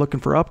wire looking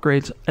for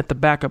upgrades at the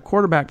backup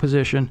quarterback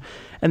position.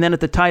 And then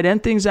at the tight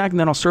end thing, Zach, and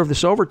then I'll serve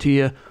this over to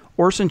you,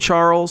 Orson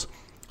Charles,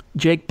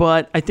 Jake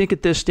Butt. I think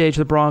at this stage,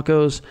 the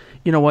Broncos,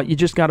 you know what? You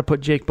just got to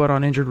put Jake Butt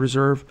on injured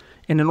reserve.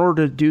 And in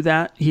order to do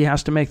that, he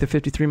has to make the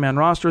 53-man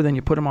roster. Then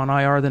you put him on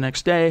IR the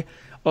next day,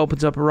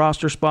 opens up a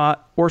roster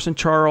spot. Orson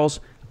Charles,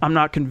 I'm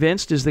not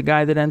convinced is the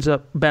guy that ends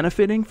up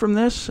benefiting from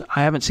this.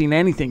 I haven't seen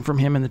anything from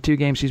him in the 2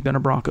 games he's been a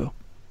Bronco.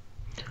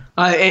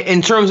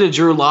 In terms of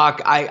Drew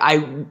Lock,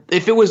 I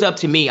if it was up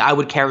to me, I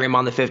would carry him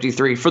on the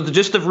 53 for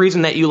just the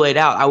reason that you laid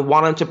out. I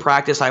want him to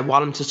practice. I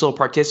want him to still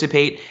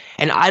participate.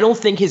 And I don't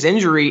think his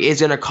injury is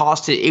going to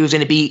cost it. It was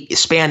going to be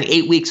span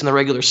 8 weeks in the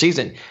regular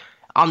season.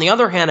 On the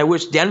other hand, I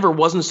wish Denver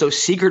wasn't so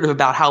secretive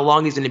about how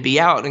long he's going to be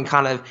out and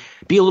kind of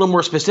be a little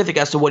more specific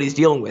as to what he's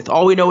dealing with.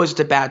 All we know is it's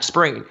a bad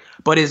sprain.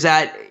 But is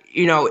that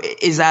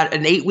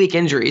an 8-week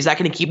injury? Is that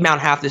going to keep him out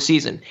half the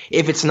season?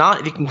 If it's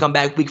not, if he can come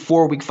back week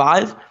 4, week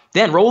 5,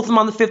 then roll with him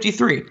on the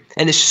 53.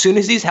 And as soon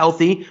as he's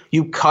healthy,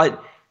 you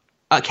cut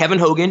Kevin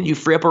Hogan, you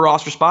free up a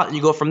roster spot, and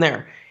you go from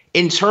there.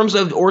 In terms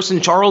of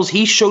Orson Charles,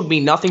 he showed me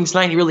nothing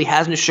tonight. He really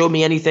hasn't showed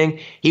me anything.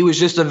 He was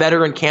just a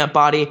veteran camp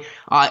body.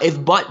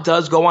 If Butt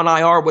does go on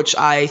IR, which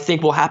I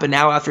think will happen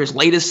now after his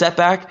latest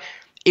setback,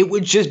 it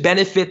would just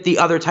benefit the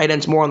other tight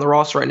ends more on the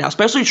roster right now,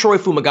 especially Troy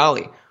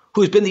Fumagalli,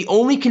 who's been the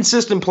only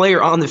consistent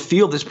player on the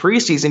field this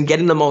preseason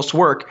getting the most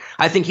work.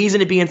 I think he's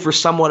going to be in for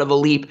somewhat of a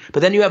leap.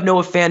 But then you have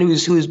Noah Fant,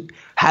 who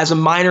has a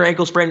minor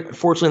ankle sprain.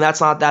 Fortunately,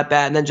 that's not that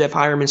bad. And then Jeff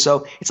Hireman.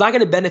 So it's not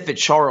going to benefit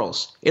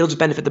Charles. It'll just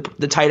benefit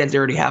the tight ends they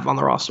already have on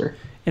the roster.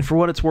 And for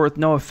what it's worth,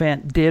 Noah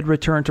Fant did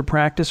return to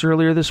practice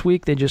earlier this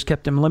week. They just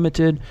kept him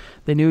limited.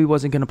 They knew he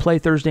wasn't going to play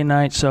Thursday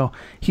night, so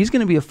he's going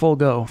to be a full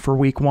go for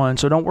week 1.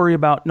 So don't worry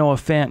about Noah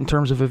Fant in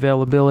terms of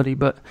availability.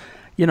 But,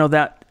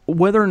 that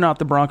whether or not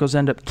the Broncos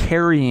end up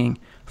carrying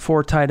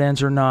 4 tight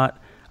ends or not,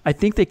 I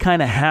think they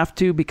kind of have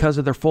to because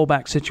of their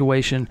fullback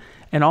situation.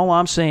 And all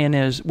I'm saying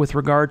is, with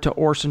regard to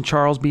Orson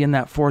Charles being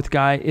that 4th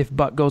guy, if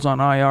Butt goes on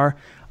IR,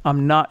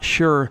 I'm not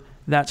sure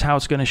that's how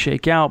it's going to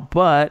shake out.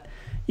 But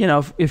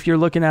if you're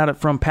looking at it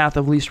from path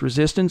of least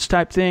resistance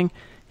type thing,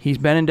 he's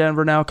been in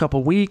Denver now a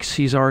couple weeks.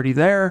 He's already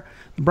there.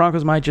 The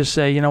Broncos might just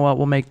say, you know what,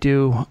 we'll make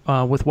do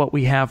with what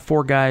we have.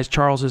 4 guys.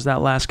 Charles is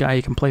that last guy.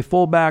 He can play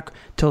fullback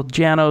till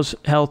Jano's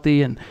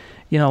healthy, and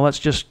let's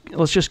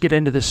just get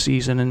into this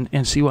season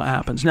and see what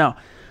happens. Now,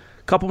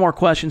 a couple more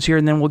questions here,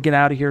 and then we'll get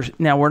out of here.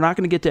 Now, we're not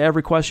going to get to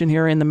every question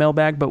here in the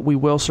mailbag, but we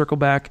will circle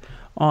back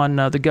on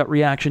the gut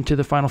reaction to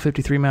the final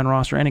 53-man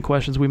roster. Any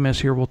questions we miss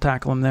here, we'll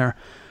tackle them there.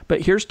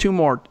 But here's 2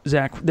 more,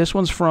 Zach. This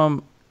one's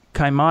from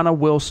Kaimana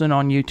Wilson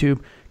on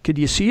YouTube. Could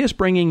you see us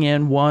bringing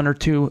in 1 or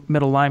 2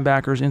 middle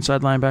linebackers,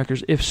 inside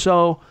linebackers? If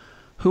so,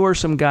 who are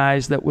some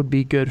guys that would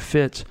be good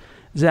fits?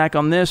 Zach,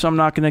 on this, I'm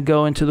not going to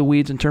go into the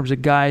weeds in terms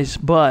of guys,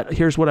 but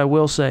here's what I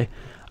will say.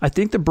 I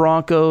think the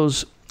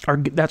Broncos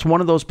that's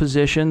one of those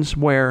positions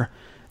where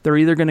they're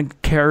either going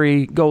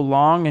to go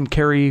long and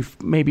carry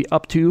maybe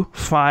up to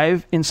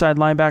 5 inside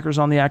linebackers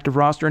on the active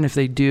roster, and if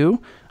they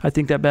do, I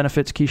think that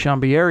benefits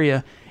Keyshawn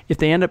Bierria. If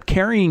they end up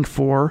carrying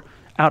 4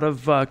 out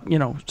of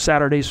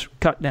Saturday's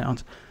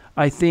cutdowns,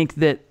 I think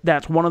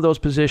that's one of those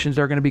positions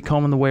they're going to be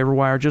combing the waiver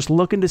wire, just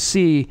looking to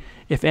see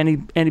if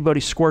anybody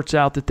squirts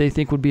out that they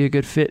think would be a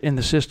good fit in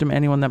the system,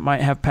 anyone that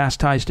might have past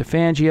ties to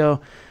Fangio.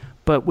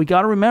 But we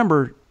got to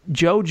remember,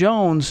 Joe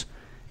Jones,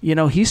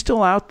 he's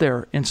still out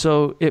there, and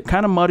so it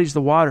kind of muddies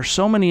the water.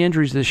 So many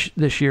injuries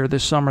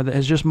this summer that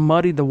has just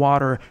muddied the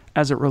water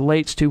as it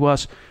relates to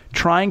us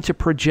trying to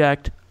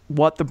project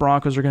what the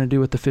Broncos are going to do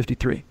with the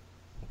 53.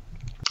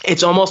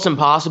 It's almost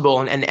impossible.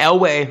 And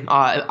Elway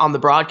on the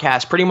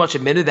broadcast pretty much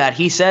admitted that.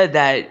 He said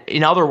that,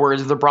 in other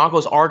words, the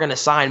Broncos are going to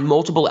sign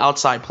multiple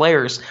outside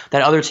players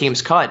that other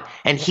teams cut.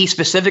 And he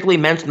specifically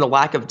mentioned the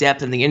lack of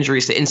depth and the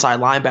injuries to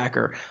inside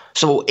linebacker.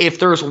 So if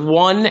there's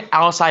one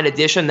outside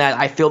addition that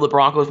I feel the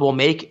Broncos will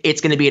make, it's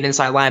going to be an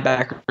inside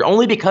linebacker,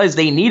 only because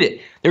they need it.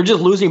 They're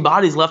just losing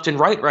bodies left and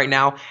right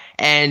now.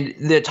 And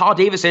the Todd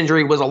Davis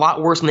injury was a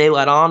lot worse than they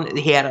let on.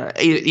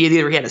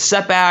 Either he had a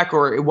setback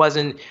or it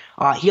wasn't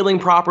healing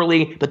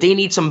properly, but they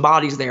need some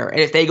bodies there. And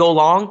if they go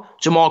long,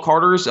 Jamal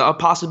Carter's a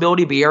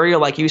possibility, Bierria,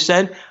 like you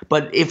said.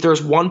 But if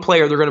there's one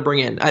player they're going to bring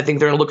in, I think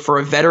they're going to look for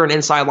a veteran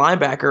inside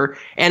linebacker,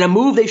 and a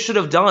move they should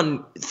have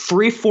done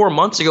 3-4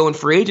 months ago in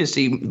free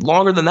agency,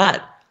 longer than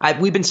that.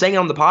 We've been saying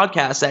on the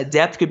podcast that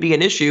depth could be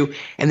an issue,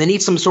 and they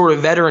need some sort of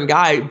veteran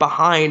guy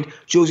behind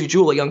Josie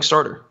Jewell, a young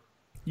starter.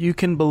 You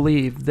can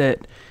believe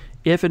that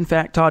if, in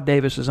fact, Todd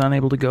Davis is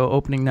unable to go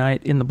opening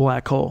night in the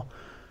black hole,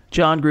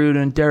 John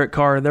Gruden, Derek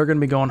Carr, they're going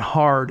to be going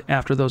hard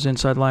after those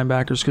inside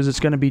linebackers because it's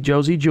going to be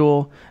Josie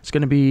Jewell, it's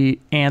going to be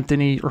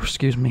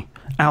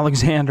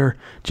Alexander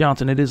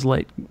Johnson. It is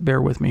late.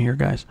 Bear with me here,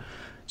 guys.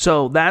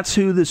 So that's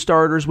who the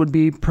starters would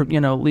be,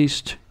 at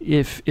least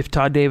if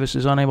Todd Davis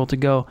is unable to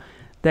go.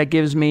 That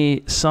gives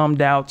me some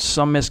doubts,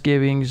 some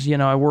misgivings.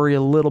 I worry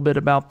a little bit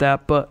about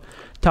that, but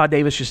Todd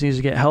Davis just needs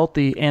to get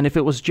healthy. And if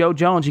it was Joe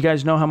Jones, you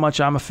guys know how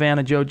much I'm a fan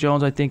of Joe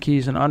Jones. I think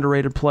he's an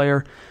underrated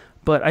player,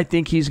 but I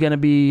think he's going to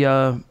be,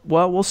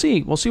 we'll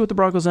see. We'll see what the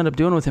Broncos end up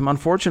doing with him.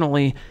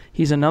 Unfortunately,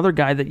 he's another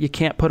guy that you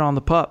can't put on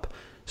the pup.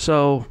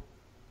 So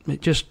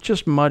it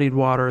just muddied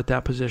water at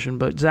that position.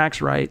 But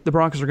Zach's right. The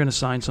Broncos are going to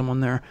sign someone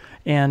there.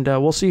 And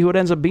we'll see who it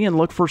ends up being.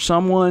 Look for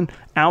someone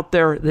out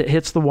there that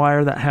hits the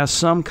wire that has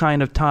some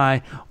kind of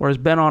tie or has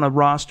been on a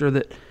roster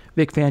that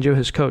Vic Fangio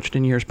has coached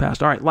in years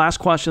past. All right, last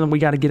question, and we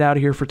got to get out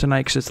of here for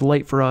tonight because it's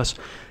late for us.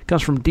 It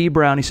comes from D.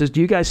 Brown. He says, do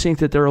you guys think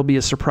that there will be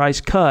a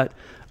surprise cut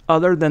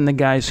other than the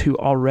guys who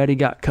already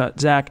got cut?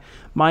 Zach,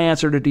 my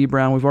answer to D.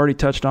 Brown, we've already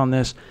touched on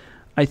this.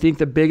 I think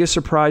the biggest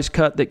surprise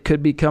cut that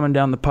could be coming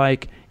down the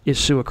pike is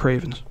Sua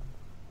Cravens.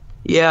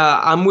 Yeah,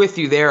 I'm with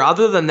you there.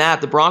 Other than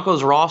that, the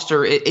Broncos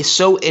roster is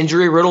so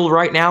injury-riddled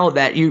right now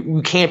that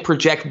you can't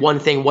project one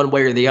thing one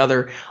way or the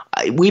other.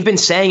 We've been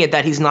saying it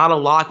that he's not a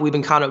lock. We've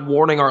been kind of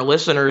warning our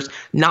listeners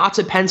not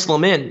to pencil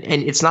him in,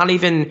 and it's not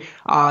even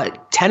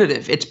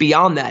tentative. It's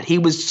beyond that. He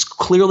was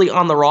clearly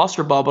on the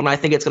roster bubble, and I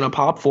think it's going to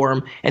pop for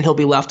him, and he'll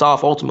be left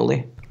off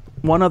ultimately.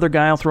 One other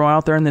guy I'll throw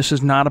out there, and this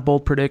is not a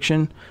bold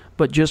prediction,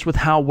 but just with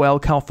how well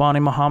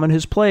Khalfani Muhammad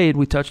has played,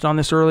 we touched on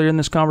this earlier in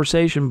this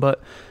conversation,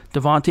 but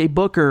Devontae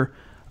Booker,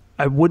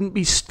 I wouldn't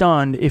be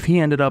stunned if he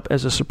ended up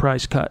as a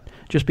surprise cut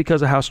just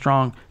because of how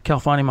strong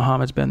Khalfani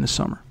Muhammad's been this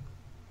summer.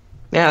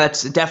 Yeah,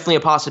 that's definitely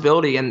a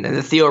possibility. And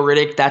the Theo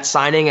Riddick, that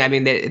signing, I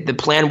mean, the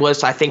plan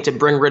was, I think, to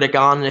bring Riddick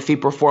on, and if he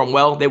performed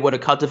well, they would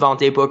have cut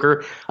Devontae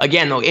Booker.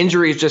 Again, though,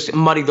 injuries just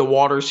muddy the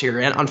waters here.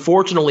 And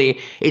unfortunately,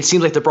 it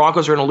seems like the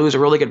Broncos are going to lose a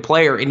really good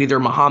player in either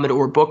Muhammad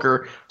or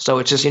Booker. So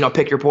it's just,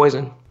 pick your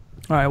poison.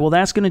 All right, well,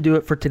 that's going to do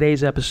it for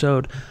today's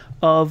episode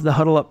of the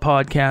Huddle Up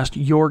Podcast,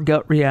 your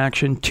gut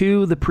reaction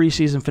to the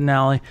preseason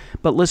finale.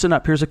 But listen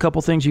up, here's a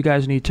couple things you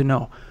guys need to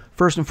know.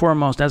 First and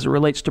foremost, as it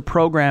relates to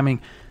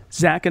programming,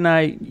 Zach and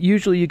I,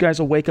 usually you guys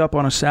will wake up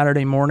on a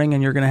Saturday morning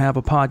and you're going to have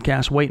a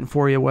podcast waiting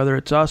for you, whether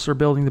it's us or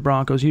Building the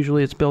Broncos.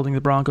 Usually it's Building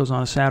the Broncos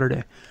on a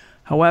Saturday.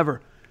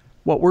 However,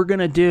 what we're going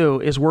to do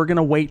is we're going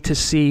to wait to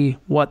see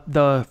what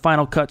the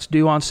final cuts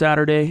do on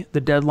Saturday.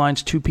 The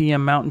deadline's 2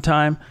 p.m. Mountain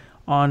Time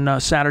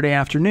on Saturday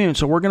afternoon.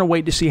 So we're going to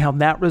wait to see how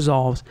that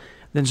resolves.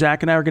 Then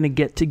Zach and I are going to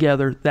get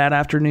together that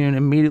afternoon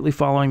immediately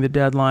following the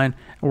deadline,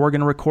 and we're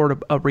going to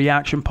record a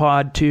reaction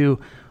pod to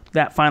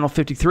that final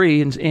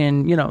 53.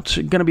 And it's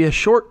going to be a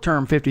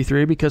short-term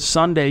 53 because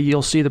Sunday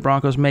you'll see the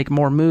Broncos make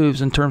more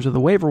moves in terms of the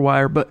waiver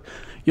wire, but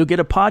you'll get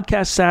a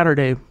podcast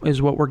Saturday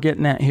is what we're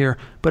getting at here,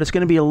 but it's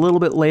going to be a little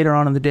bit later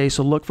on in the day,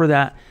 so look for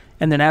that.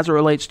 And then as it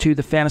relates to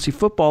the Fantasy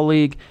Football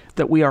League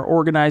that we are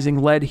organizing,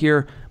 led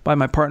here by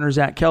my partner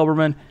Zach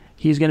Kelberman,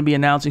 he's going to be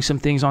announcing some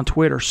things on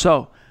Twitter.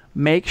 So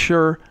make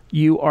sure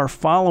you are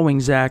following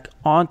Zach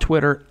on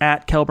Twitter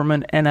at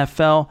Kelberman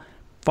NFL.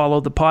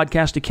 Follow the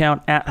podcast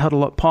account at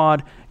Huddle Up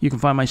Pod. You can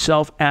find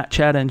myself at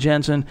Chad and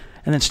Jensen.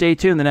 And then stay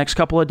tuned the next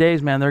couple of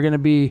days, man. They're going to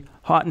be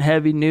hot and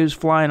heavy, news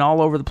flying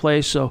all over the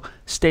place. So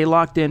stay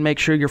locked in. Make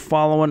sure you're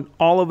following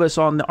all of us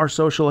on our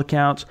social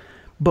accounts.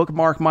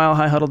 Bookmark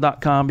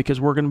milehighhuddle.com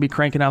because we're going to be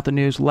cranking out the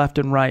news left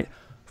and right.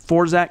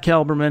 For Zach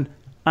Kelberman,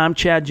 I'm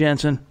Chad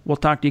Jensen. We'll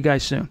talk to you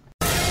guys soon.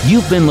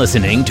 You've been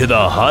listening to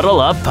the Huddle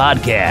Up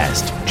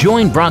Podcast.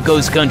 Join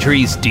Broncos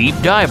Country's deep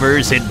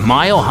divers at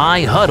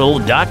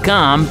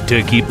milehighhuddle.com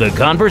to keep the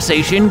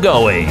conversation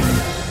going.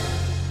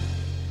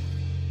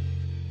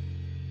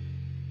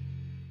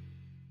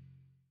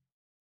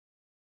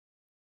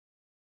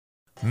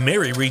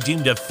 Mary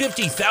redeemed a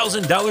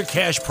 $50,000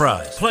 cash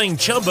prize playing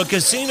Chumba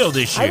Casino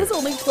this year. I was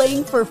only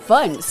playing for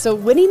fun, so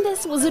winning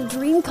this was a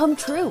dream come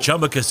true.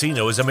 Chumba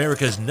Casino is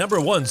America's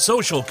 #1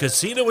 social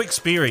casino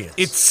experience.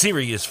 It's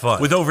serious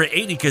fun. With over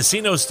 80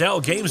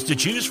 casino-style games to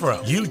choose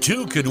from, you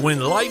too could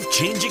win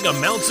life-changing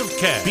amounts of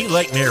cash. Be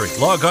like Mary.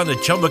 Log on to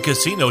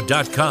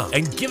ChumbaCasino.com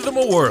and give them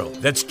a whirl.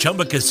 That's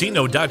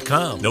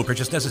ChumbaCasino.com. No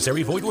purchase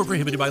necessary. Void or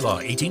prohibited by law.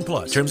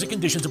 18+. Terms and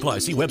conditions apply.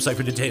 See website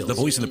for details. The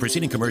voice in the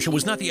preceding commercial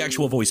was not the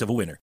actual voice of a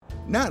winner.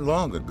 Not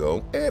long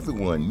ago,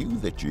 everyone knew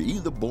that you're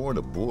either born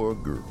a boy or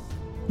girl.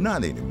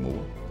 Not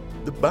anymore.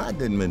 The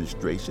Biden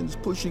administration is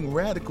pushing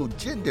radical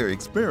gender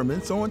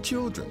experiments on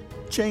children,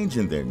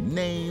 changing their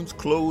names,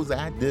 clothes,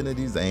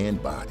 identities,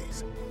 and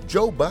bodies.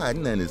 Joe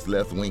Biden and his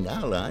left-wing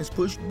allies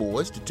push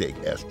boys to take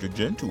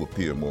estrogen to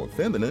appear more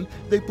feminine.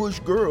 They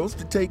push girls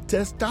to take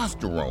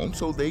testosterone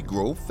so they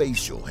grow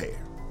facial hair.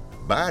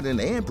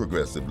 Biden and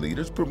progressive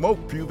leaders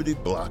promote puberty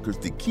blockers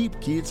to keep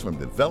kids from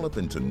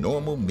developing to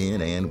normal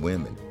men and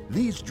women.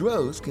 These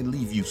drugs can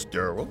leave you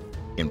sterile,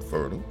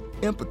 infertile,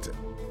 impotent.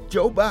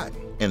 Joe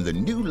Biden and the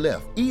new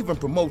left even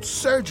promote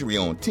surgery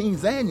on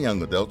teens and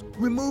young adults,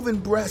 removing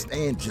breasts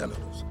and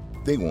genitals.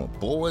 They want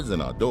boys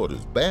in our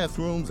daughters'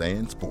 bathrooms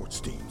and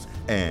sports teams.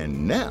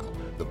 And now,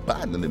 the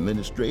Biden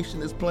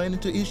administration is planning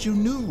to issue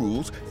new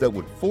rules that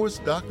would force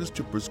doctors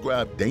to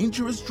prescribe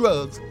dangerous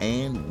drugs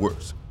and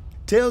worse.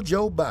 Tell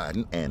Joe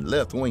Biden and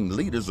left-wing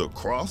leaders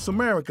across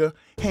America,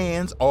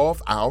 hands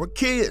off our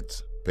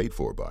kids. Paid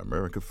for by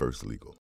America First Legal.